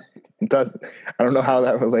doesn't. It doesn't. I don't know how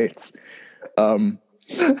that relates. It's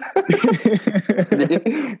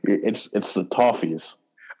the Toffees.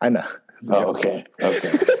 I know. Oh, okay.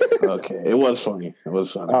 It was funny.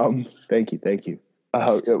 Thank you.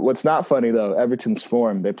 What's not funny though, Everton's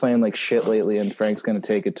form. They're playing like shit lately, and Frank's going to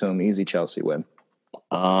take it to them. Easy Chelsea win.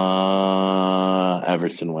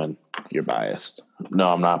 Everton win. You're biased.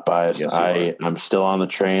 No, I'm not biased. Yes, I'm still on the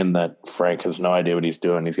train that Frank has no idea what he's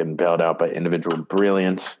doing. He's getting bailed out by individual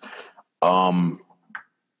brilliance. But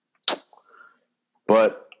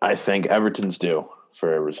I think Everton's due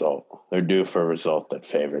for a result. They're due for a result that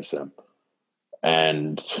favors them.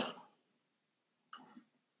 And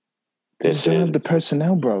They don't have the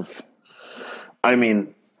personnel, bro. I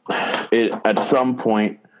mean, at some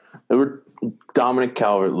point, Dominic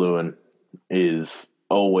Calvert-Lewin is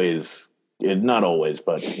always, not always,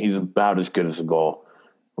 but he's about as good as a goal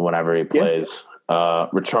whenever he plays. Yeah.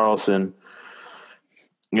 Richarlison,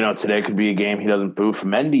 today could be a game he doesn't boof.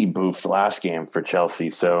 Mendy boofed last game for Chelsea,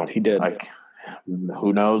 so he did.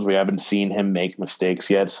 Who knows? We haven't seen him make mistakes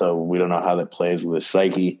yet, so we don't know how that plays with his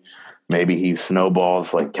psyche. Maybe he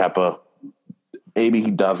snowballs like Kepa. Maybe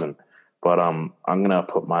he doesn't. But I'm gonna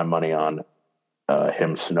put my money on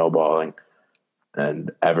him snowballing,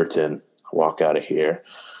 and Everton walk out of here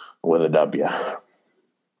with a W.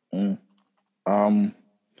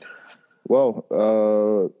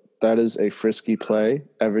 Well, that is a frisky play.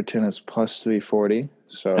 Everton is plus 340.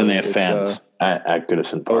 So and they have fans at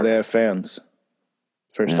Goodison Park. Oh, they have fans.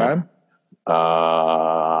 First time?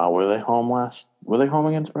 Were they home last? Were they home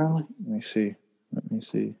against Burnley? Let me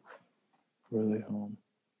see. Were they home?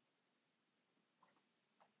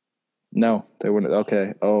 No, they weren't.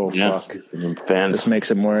 Okay. Oh, yeah. Fuck. Fans. This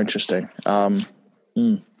makes it more interesting. I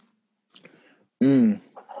mean,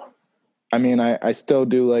 I still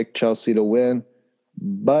do like Chelsea to win,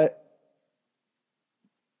 but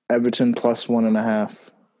Everton plus 1.5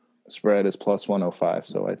 spread is plus 105.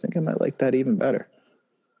 So I think I might like that even better.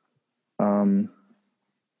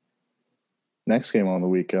 Next game on the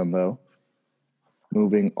weekend, though.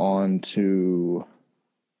 Moving on to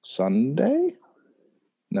Sunday?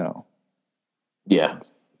 No. Yeah.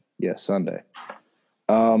 Yeah, Sunday.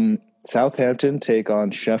 Southampton take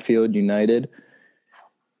on Sheffield United.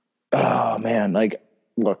 Oh, man.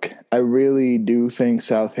 Look, I really do think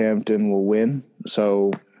Southampton will win.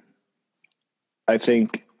 So I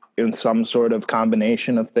think in some sort of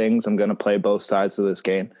combination of things, I'm going to play both sides of this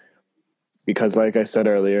game. Because like I said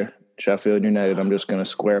earlier, Sheffield United, I'm just going to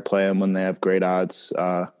square play them when they have great odds.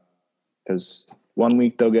 Because 1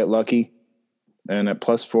 week they'll get lucky. And at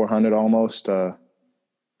plus 400 almost, I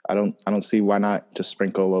don't see why not just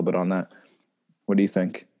sprinkle a little bit on that. What do you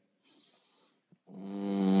think?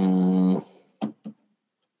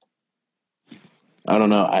 I don't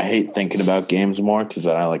know. I hate thinking about games more because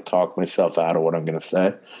then I talk myself out of what I'm going to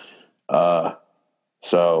say.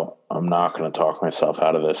 So I'm not going to talk myself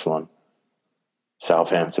out of this one.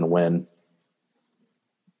 Southampton win.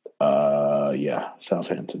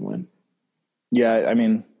 Southampton win. Yeah, I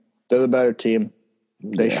mean, they're the better team.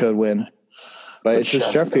 They should win. But it's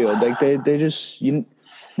just Sheffield.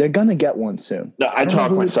 They're gonna get one soon. No, I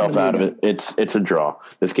talk myself out of it. It's a draw.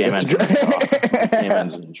 This game ends in a draw. This game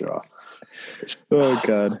ends in a draw. Oh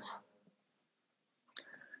God.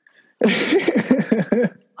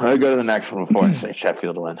 I'll go to the next one before I say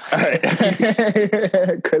Sheffield win. All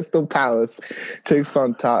right. Crystal Palace takes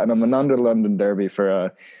on Tottenham, an under London derby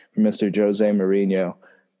for Mr. Jose Mourinho.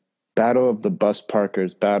 Battle of the bus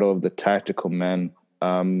parkers, battle of the tactical men.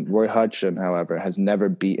 Roy Hodgson, however, has never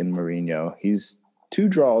beaten Mourinho. He's 2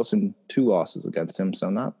 draws and 2 losses against him, so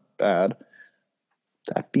not bad.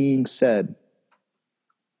 That being said,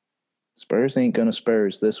 Spurs ain't going to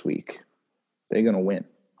Spurs this week. They're going to win.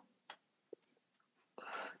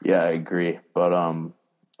 Yeah, I agree. But I'm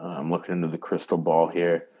looking into the crystal ball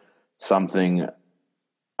here.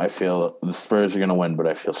 I feel the Spurs are going to win, but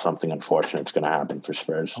I feel something unfortunate is going to happen for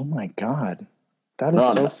Spurs. Oh, my God. That is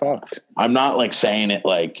so fucked. I'm not like saying it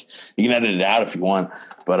like you can edit it out if you want,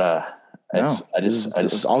 but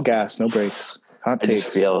It's all gas, no brakes. Hot takes. I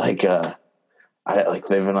just feel like I like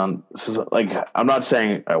they've been on. Like I'm not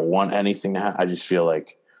saying I want anything to happen. I just feel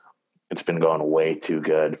like it's been going way too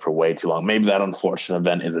good for way too long. Maybe that unfortunate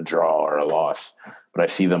event is a draw or a loss, but I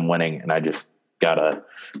see them winning, and I just got a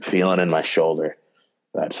feeling in my shoulder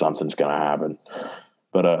that something's going to happen.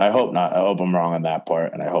 But I hope not. I hope I'm wrong on that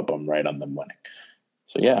part, and I hope I'm right on them winning.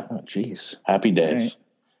 So, yeah. Oh, jeez. Happy days.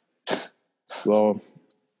 Right. Well,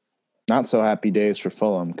 not so happy days for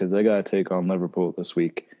Fulham because they got to take on Liverpool this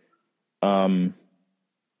week. Hey,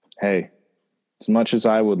 as much as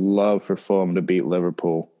I would love for Fulham to beat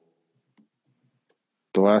Liverpool,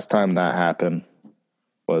 the last time that happened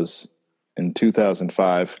was in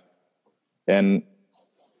 2005, and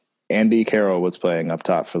Andy Carroll was playing up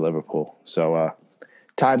top for Liverpool. So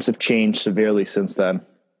times have changed severely since then,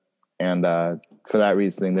 and for that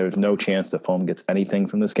reason, there's no chance that Fulham gets anything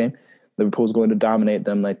from this game. Liverpool's going to dominate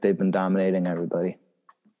them like they've been dominating everybody.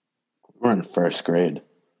 We're in first grade.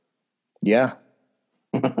 Yeah.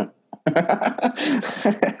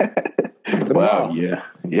 Wow. Yeah.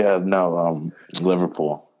 Yeah. No.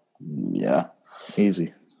 Liverpool. Yeah.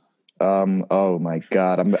 Easy. Oh my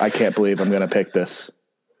God. I can't believe I'm going to pick this.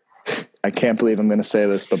 I can't believe I'm going to say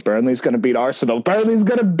this, but Burnley's going to beat Arsenal. Burnley's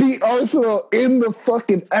going to beat Arsenal in the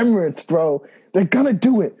fucking Emirates, bro. They're going to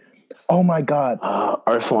do it. Oh my God.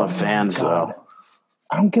 Arsenal fans, though.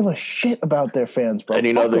 I don't give a shit about their fans, bro. And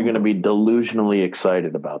you know they're going to be delusionally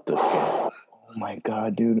excited about this game. Oh my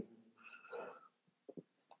God, dude.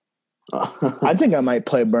 I think I might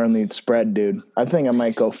play Burnley spread, dude. I think I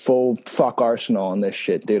might go full fuck Arsenal on this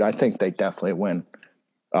shit, dude. I think they definitely win.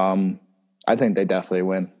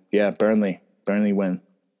 Yeah, Burnley win.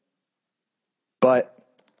 But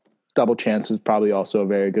double chance is probably also a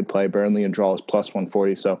very good play. Burnley and draw is plus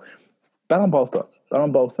 140. So bet on both of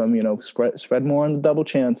them. You know, spread more on the double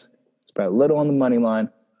chance. Spread a little on the money line.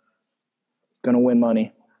 Gonna win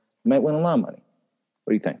money. Might win a lot of money.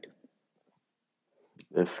 What do you think?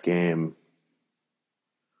 This game,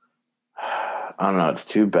 I don't know. It's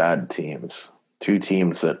two bad teams. Two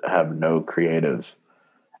teams that have no creative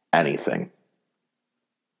anything.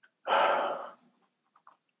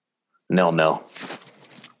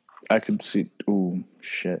 0-0. I could see. Ooh,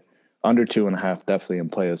 shit. Under 2.5 definitely in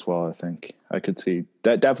play as well. I think I could see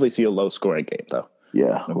that. Definitely see a low scoring game though.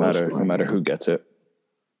 Yeah, no matter who gets it.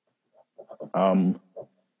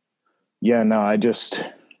 Yeah, no,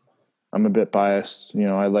 I'm a bit biased. You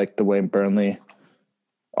know, I like the way Burnley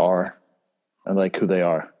are. I like who they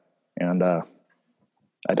are, and I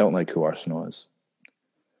don't like who Arsenal is.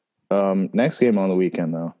 Next game on the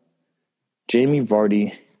weekend though, Jamie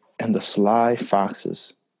Vardy and the Sly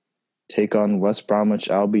Foxes take on West Bromwich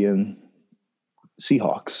Albion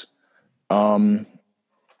Seahawks.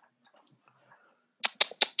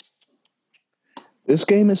 This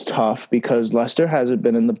game is tough because Leicester hasn't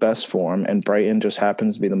been in the best form, and Brighton just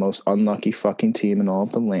happens to be the most unlucky fucking team in all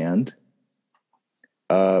of the land.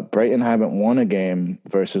 Brighton haven't won a game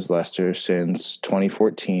versus Leicester since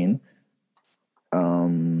 2014.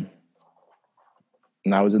 And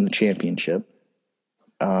that was in the championship.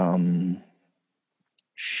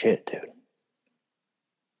 Shit, dude.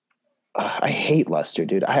 I hate Leicester,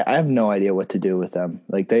 dude. I have no idea what to do with them.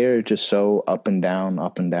 Like, they are just so up and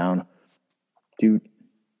down. Dude.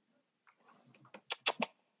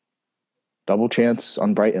 Double chance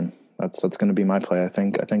on Brighton. That's going to be my play. I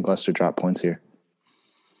think Leicester drop points here.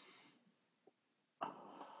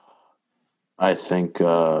 I think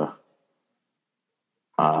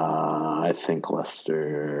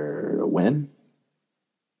Leicester win.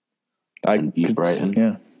 I beat Brighton.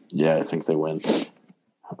 Yeah. Yeah, I think they win.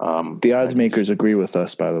 The odds makers agree with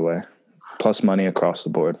us, by the way. Plus money across the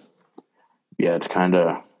board. Yeah, it's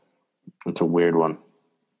a weird one.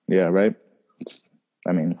 Yeah, right?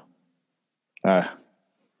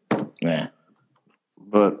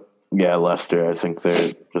 But, yeah, Leicester, I think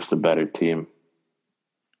they're just a better team.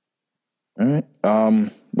 All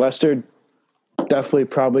right. Leicester, definitely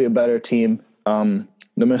probably a better team.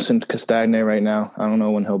 They're missing Castagne right now. I don't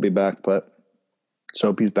know when he'll be back, but let's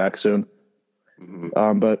hope he's back soon.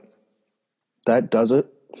 Mm-hmm. But that does it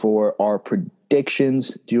for our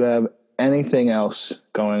predictions. Do you have anything else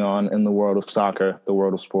going on in the world of soccer, the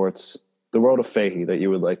world of sports, the world of Fahey that you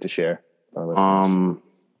would like to share with our listeners?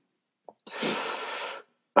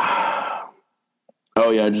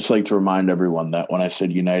 Oh, yeah, I'd just like to remind everyone that when I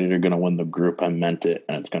said United are going to win the group, I meant it,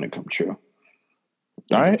 and it's going to come true.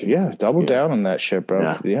 All right, yeah, double down on that shit,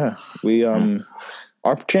 bro. Yeah. We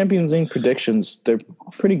our Champions League predictions, they're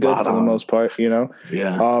pretty good for the most part, you know.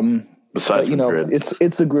 Yeah. Besides but, Madrid.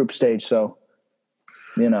 it's a group stage, so,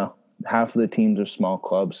 half of the teams are small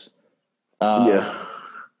clubs. Yeah.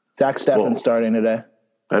 Zach Steffen's starting today.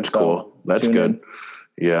 That's cool. That's good.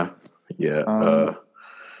 In. Yeah.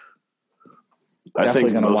 I definitely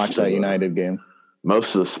think going to watch that United game.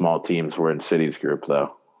 Most of the small teams were in City's group,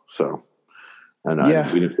 though. So, and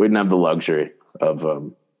yeah. we didn't have the luxury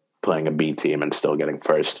of playing a B team and still getting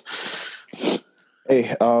first.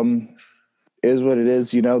 Hey, is what it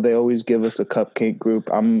is. They always give us a cupcake group.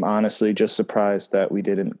 I'm honestly just surprised that we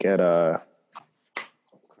didn't get Krasnodar.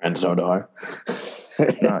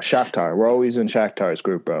 No, Shakhtar. We're always in Shakhtar's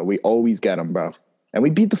group, bro. We always get them, bro. And we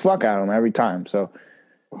beat the fuck out of them every time. So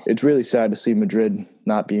it's really sad to see Madrid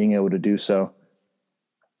not being able to do so.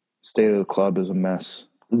 State of the club is a mess.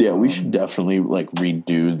 Yeah, we should definitely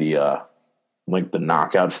redo the the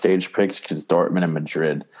knockout stage picks, because Dortmund and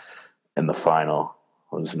Madrid in the final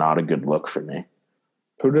was not a good look for me.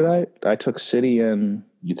 Who did I? I took City and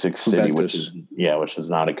you took City, Juventus. which is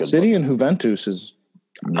not a good City look. And Juventus is.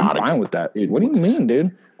 I'm fine with that. Dude, what do you mean,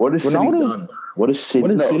 dude? What has City done? What has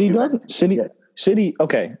City done? City.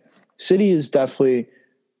 Okay, City is definitely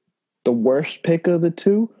the worst pick of the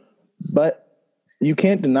two, but you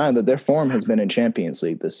can't deny that their form has been in Champions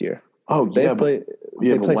League this year. Oh, they play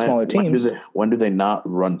smaller teams. When do they not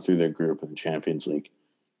run through their group in the Champions League?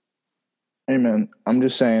 Hey, man, I'm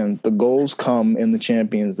just saying the goals come in the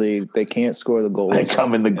Champions League. They can't score the goals. They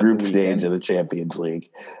come in the group stage of the Champions League.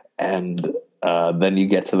 And then you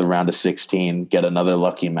get to the round of 16, get another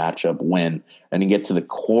lucky matchup, win. And you get to the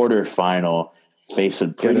quarterfinal, face a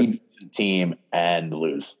pretty decent team, and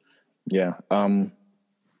lose. Yeah.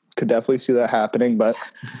 Could definitely see that happening. But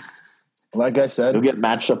like I said, you'll get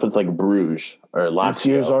matched up with Bruges or Lazio. This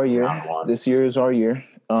year's our year. This year is our year.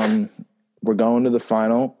 We're going to the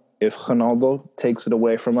final. If Ronaldo takes it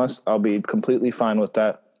away from us, I'll be completely fine with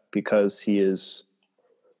that, because he is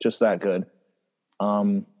just that good.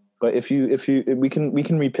 But if we can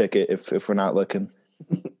repick it if we're not looking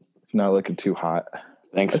too hot.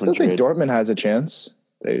 Thanks. I still think Dortmund has a chance.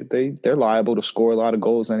 They're liable to score a lot of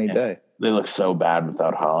goals any day. They look so bad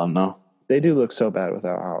without Haaland, though. They do look so bad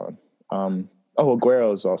without Haaland.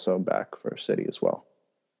 Aguero is also back for City as well.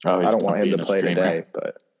 Oh, I don't want him to play today,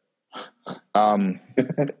 but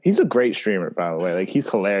he's a great streamer, by the way.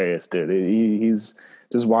 He's hilarious, dude. He's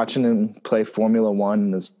just watching him play Formula One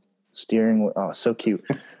and his steering. Oh, so cute.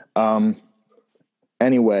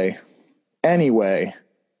 Anyway,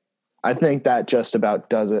 I think that just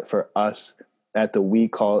about does it for us at the We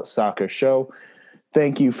Call It Soccer show.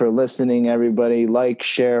 Thank you for listening, everybody. Like,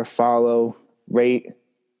 share, follow, rate,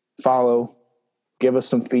 follow. Give us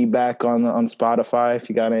some feedback on Spotify if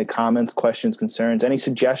you got any comments, questions, concerns, any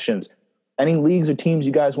suggestions, any leagues or teams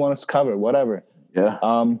you guys want us to cover, whatever. Yeah.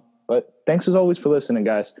 But thanks as always for listening,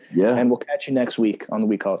 guys. Yeah. And we'll catch you next week on the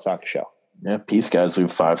We Call It Soccer show. Yeah. Peace, guys. Leave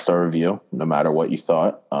a 5-star review, no matter what you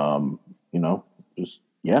thought. Peace.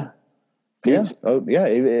 Yeah. Oh,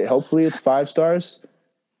 yeah. Hopefully it's 5 stars.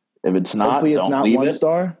 If it's not, hopefully it's don't not leave 1 it.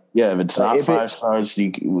 star. Yeah, if it's not 5 stars,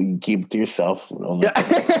 you keep it to yourself. Only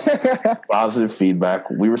positive feedback.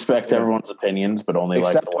 We respect everyone's opinions, but only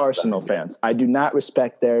except Arsenal fans. I do not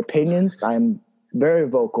respect their opinions. I'm very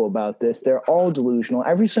vocal about this. They're all delusional.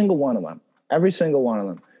 Every single one of them.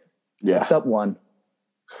 Yeah. Except one.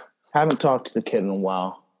 Haven't talked to the kid in a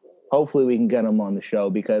while. Hopefully we can get him on the show,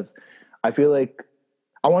 because I feel like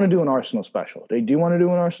I want to do an Arsenal special. Do you want to do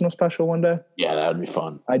an Arsenal special one day? Yeah, that would be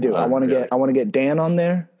fun. I do. I want to get Dan on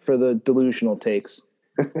there for the delusional takes,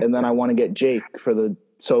 and then I want to get Jake for the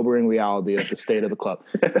sobering reality of the state of the club.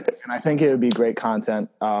 And I think it would be great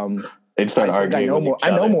content. They'd start arguing.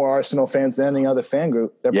 I know more Arsenal fans than any other fan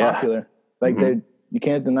group. They're popular. You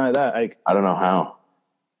can't deny that. I don't know how.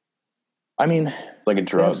 I mean, it's like a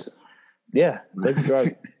drug. Yeah, it's like a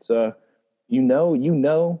drug. So you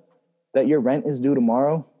know that your rent is due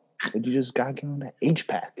tomorrow, but you just got to get on that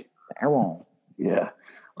H-Pack. Heroin. Yeah.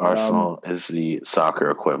 Arsenal is the soccer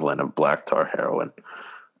equivalent of black tar heroin.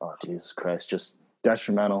 Oh, Jesus Christ. Just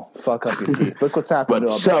detrimental. Fuck up your teeth. Look what's happened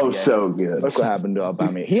to Aubameyang. So good. Look what happened to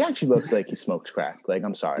Aubameyang. He actually looks like he smokes crack.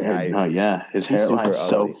 I'm sorry. His hairline's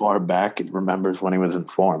so far back, it remembers when he was in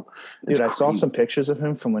form. Dude, I saw some pictures of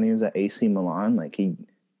him from when he was at AC Milan. He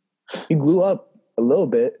grew up a little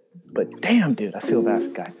bit, but damn, dude, I feel bad for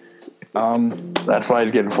the guy. That's why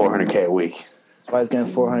he's getting $400K a week. That's why he's getting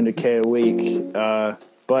 $400K a week.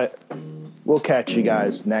 But we'll catch you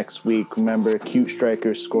guys next week. Remember, cute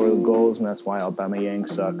strikers score the goals, and that's why Aubameyang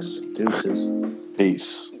sucks. Deuces.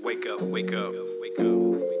 Peace. Wake up, wake up, wake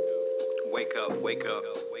up, wake up, wake up,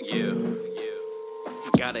 yeah.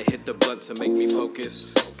 Gotta hit the button to make me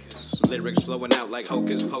focus. Lyrics flowing out like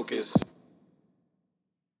hocus pocus.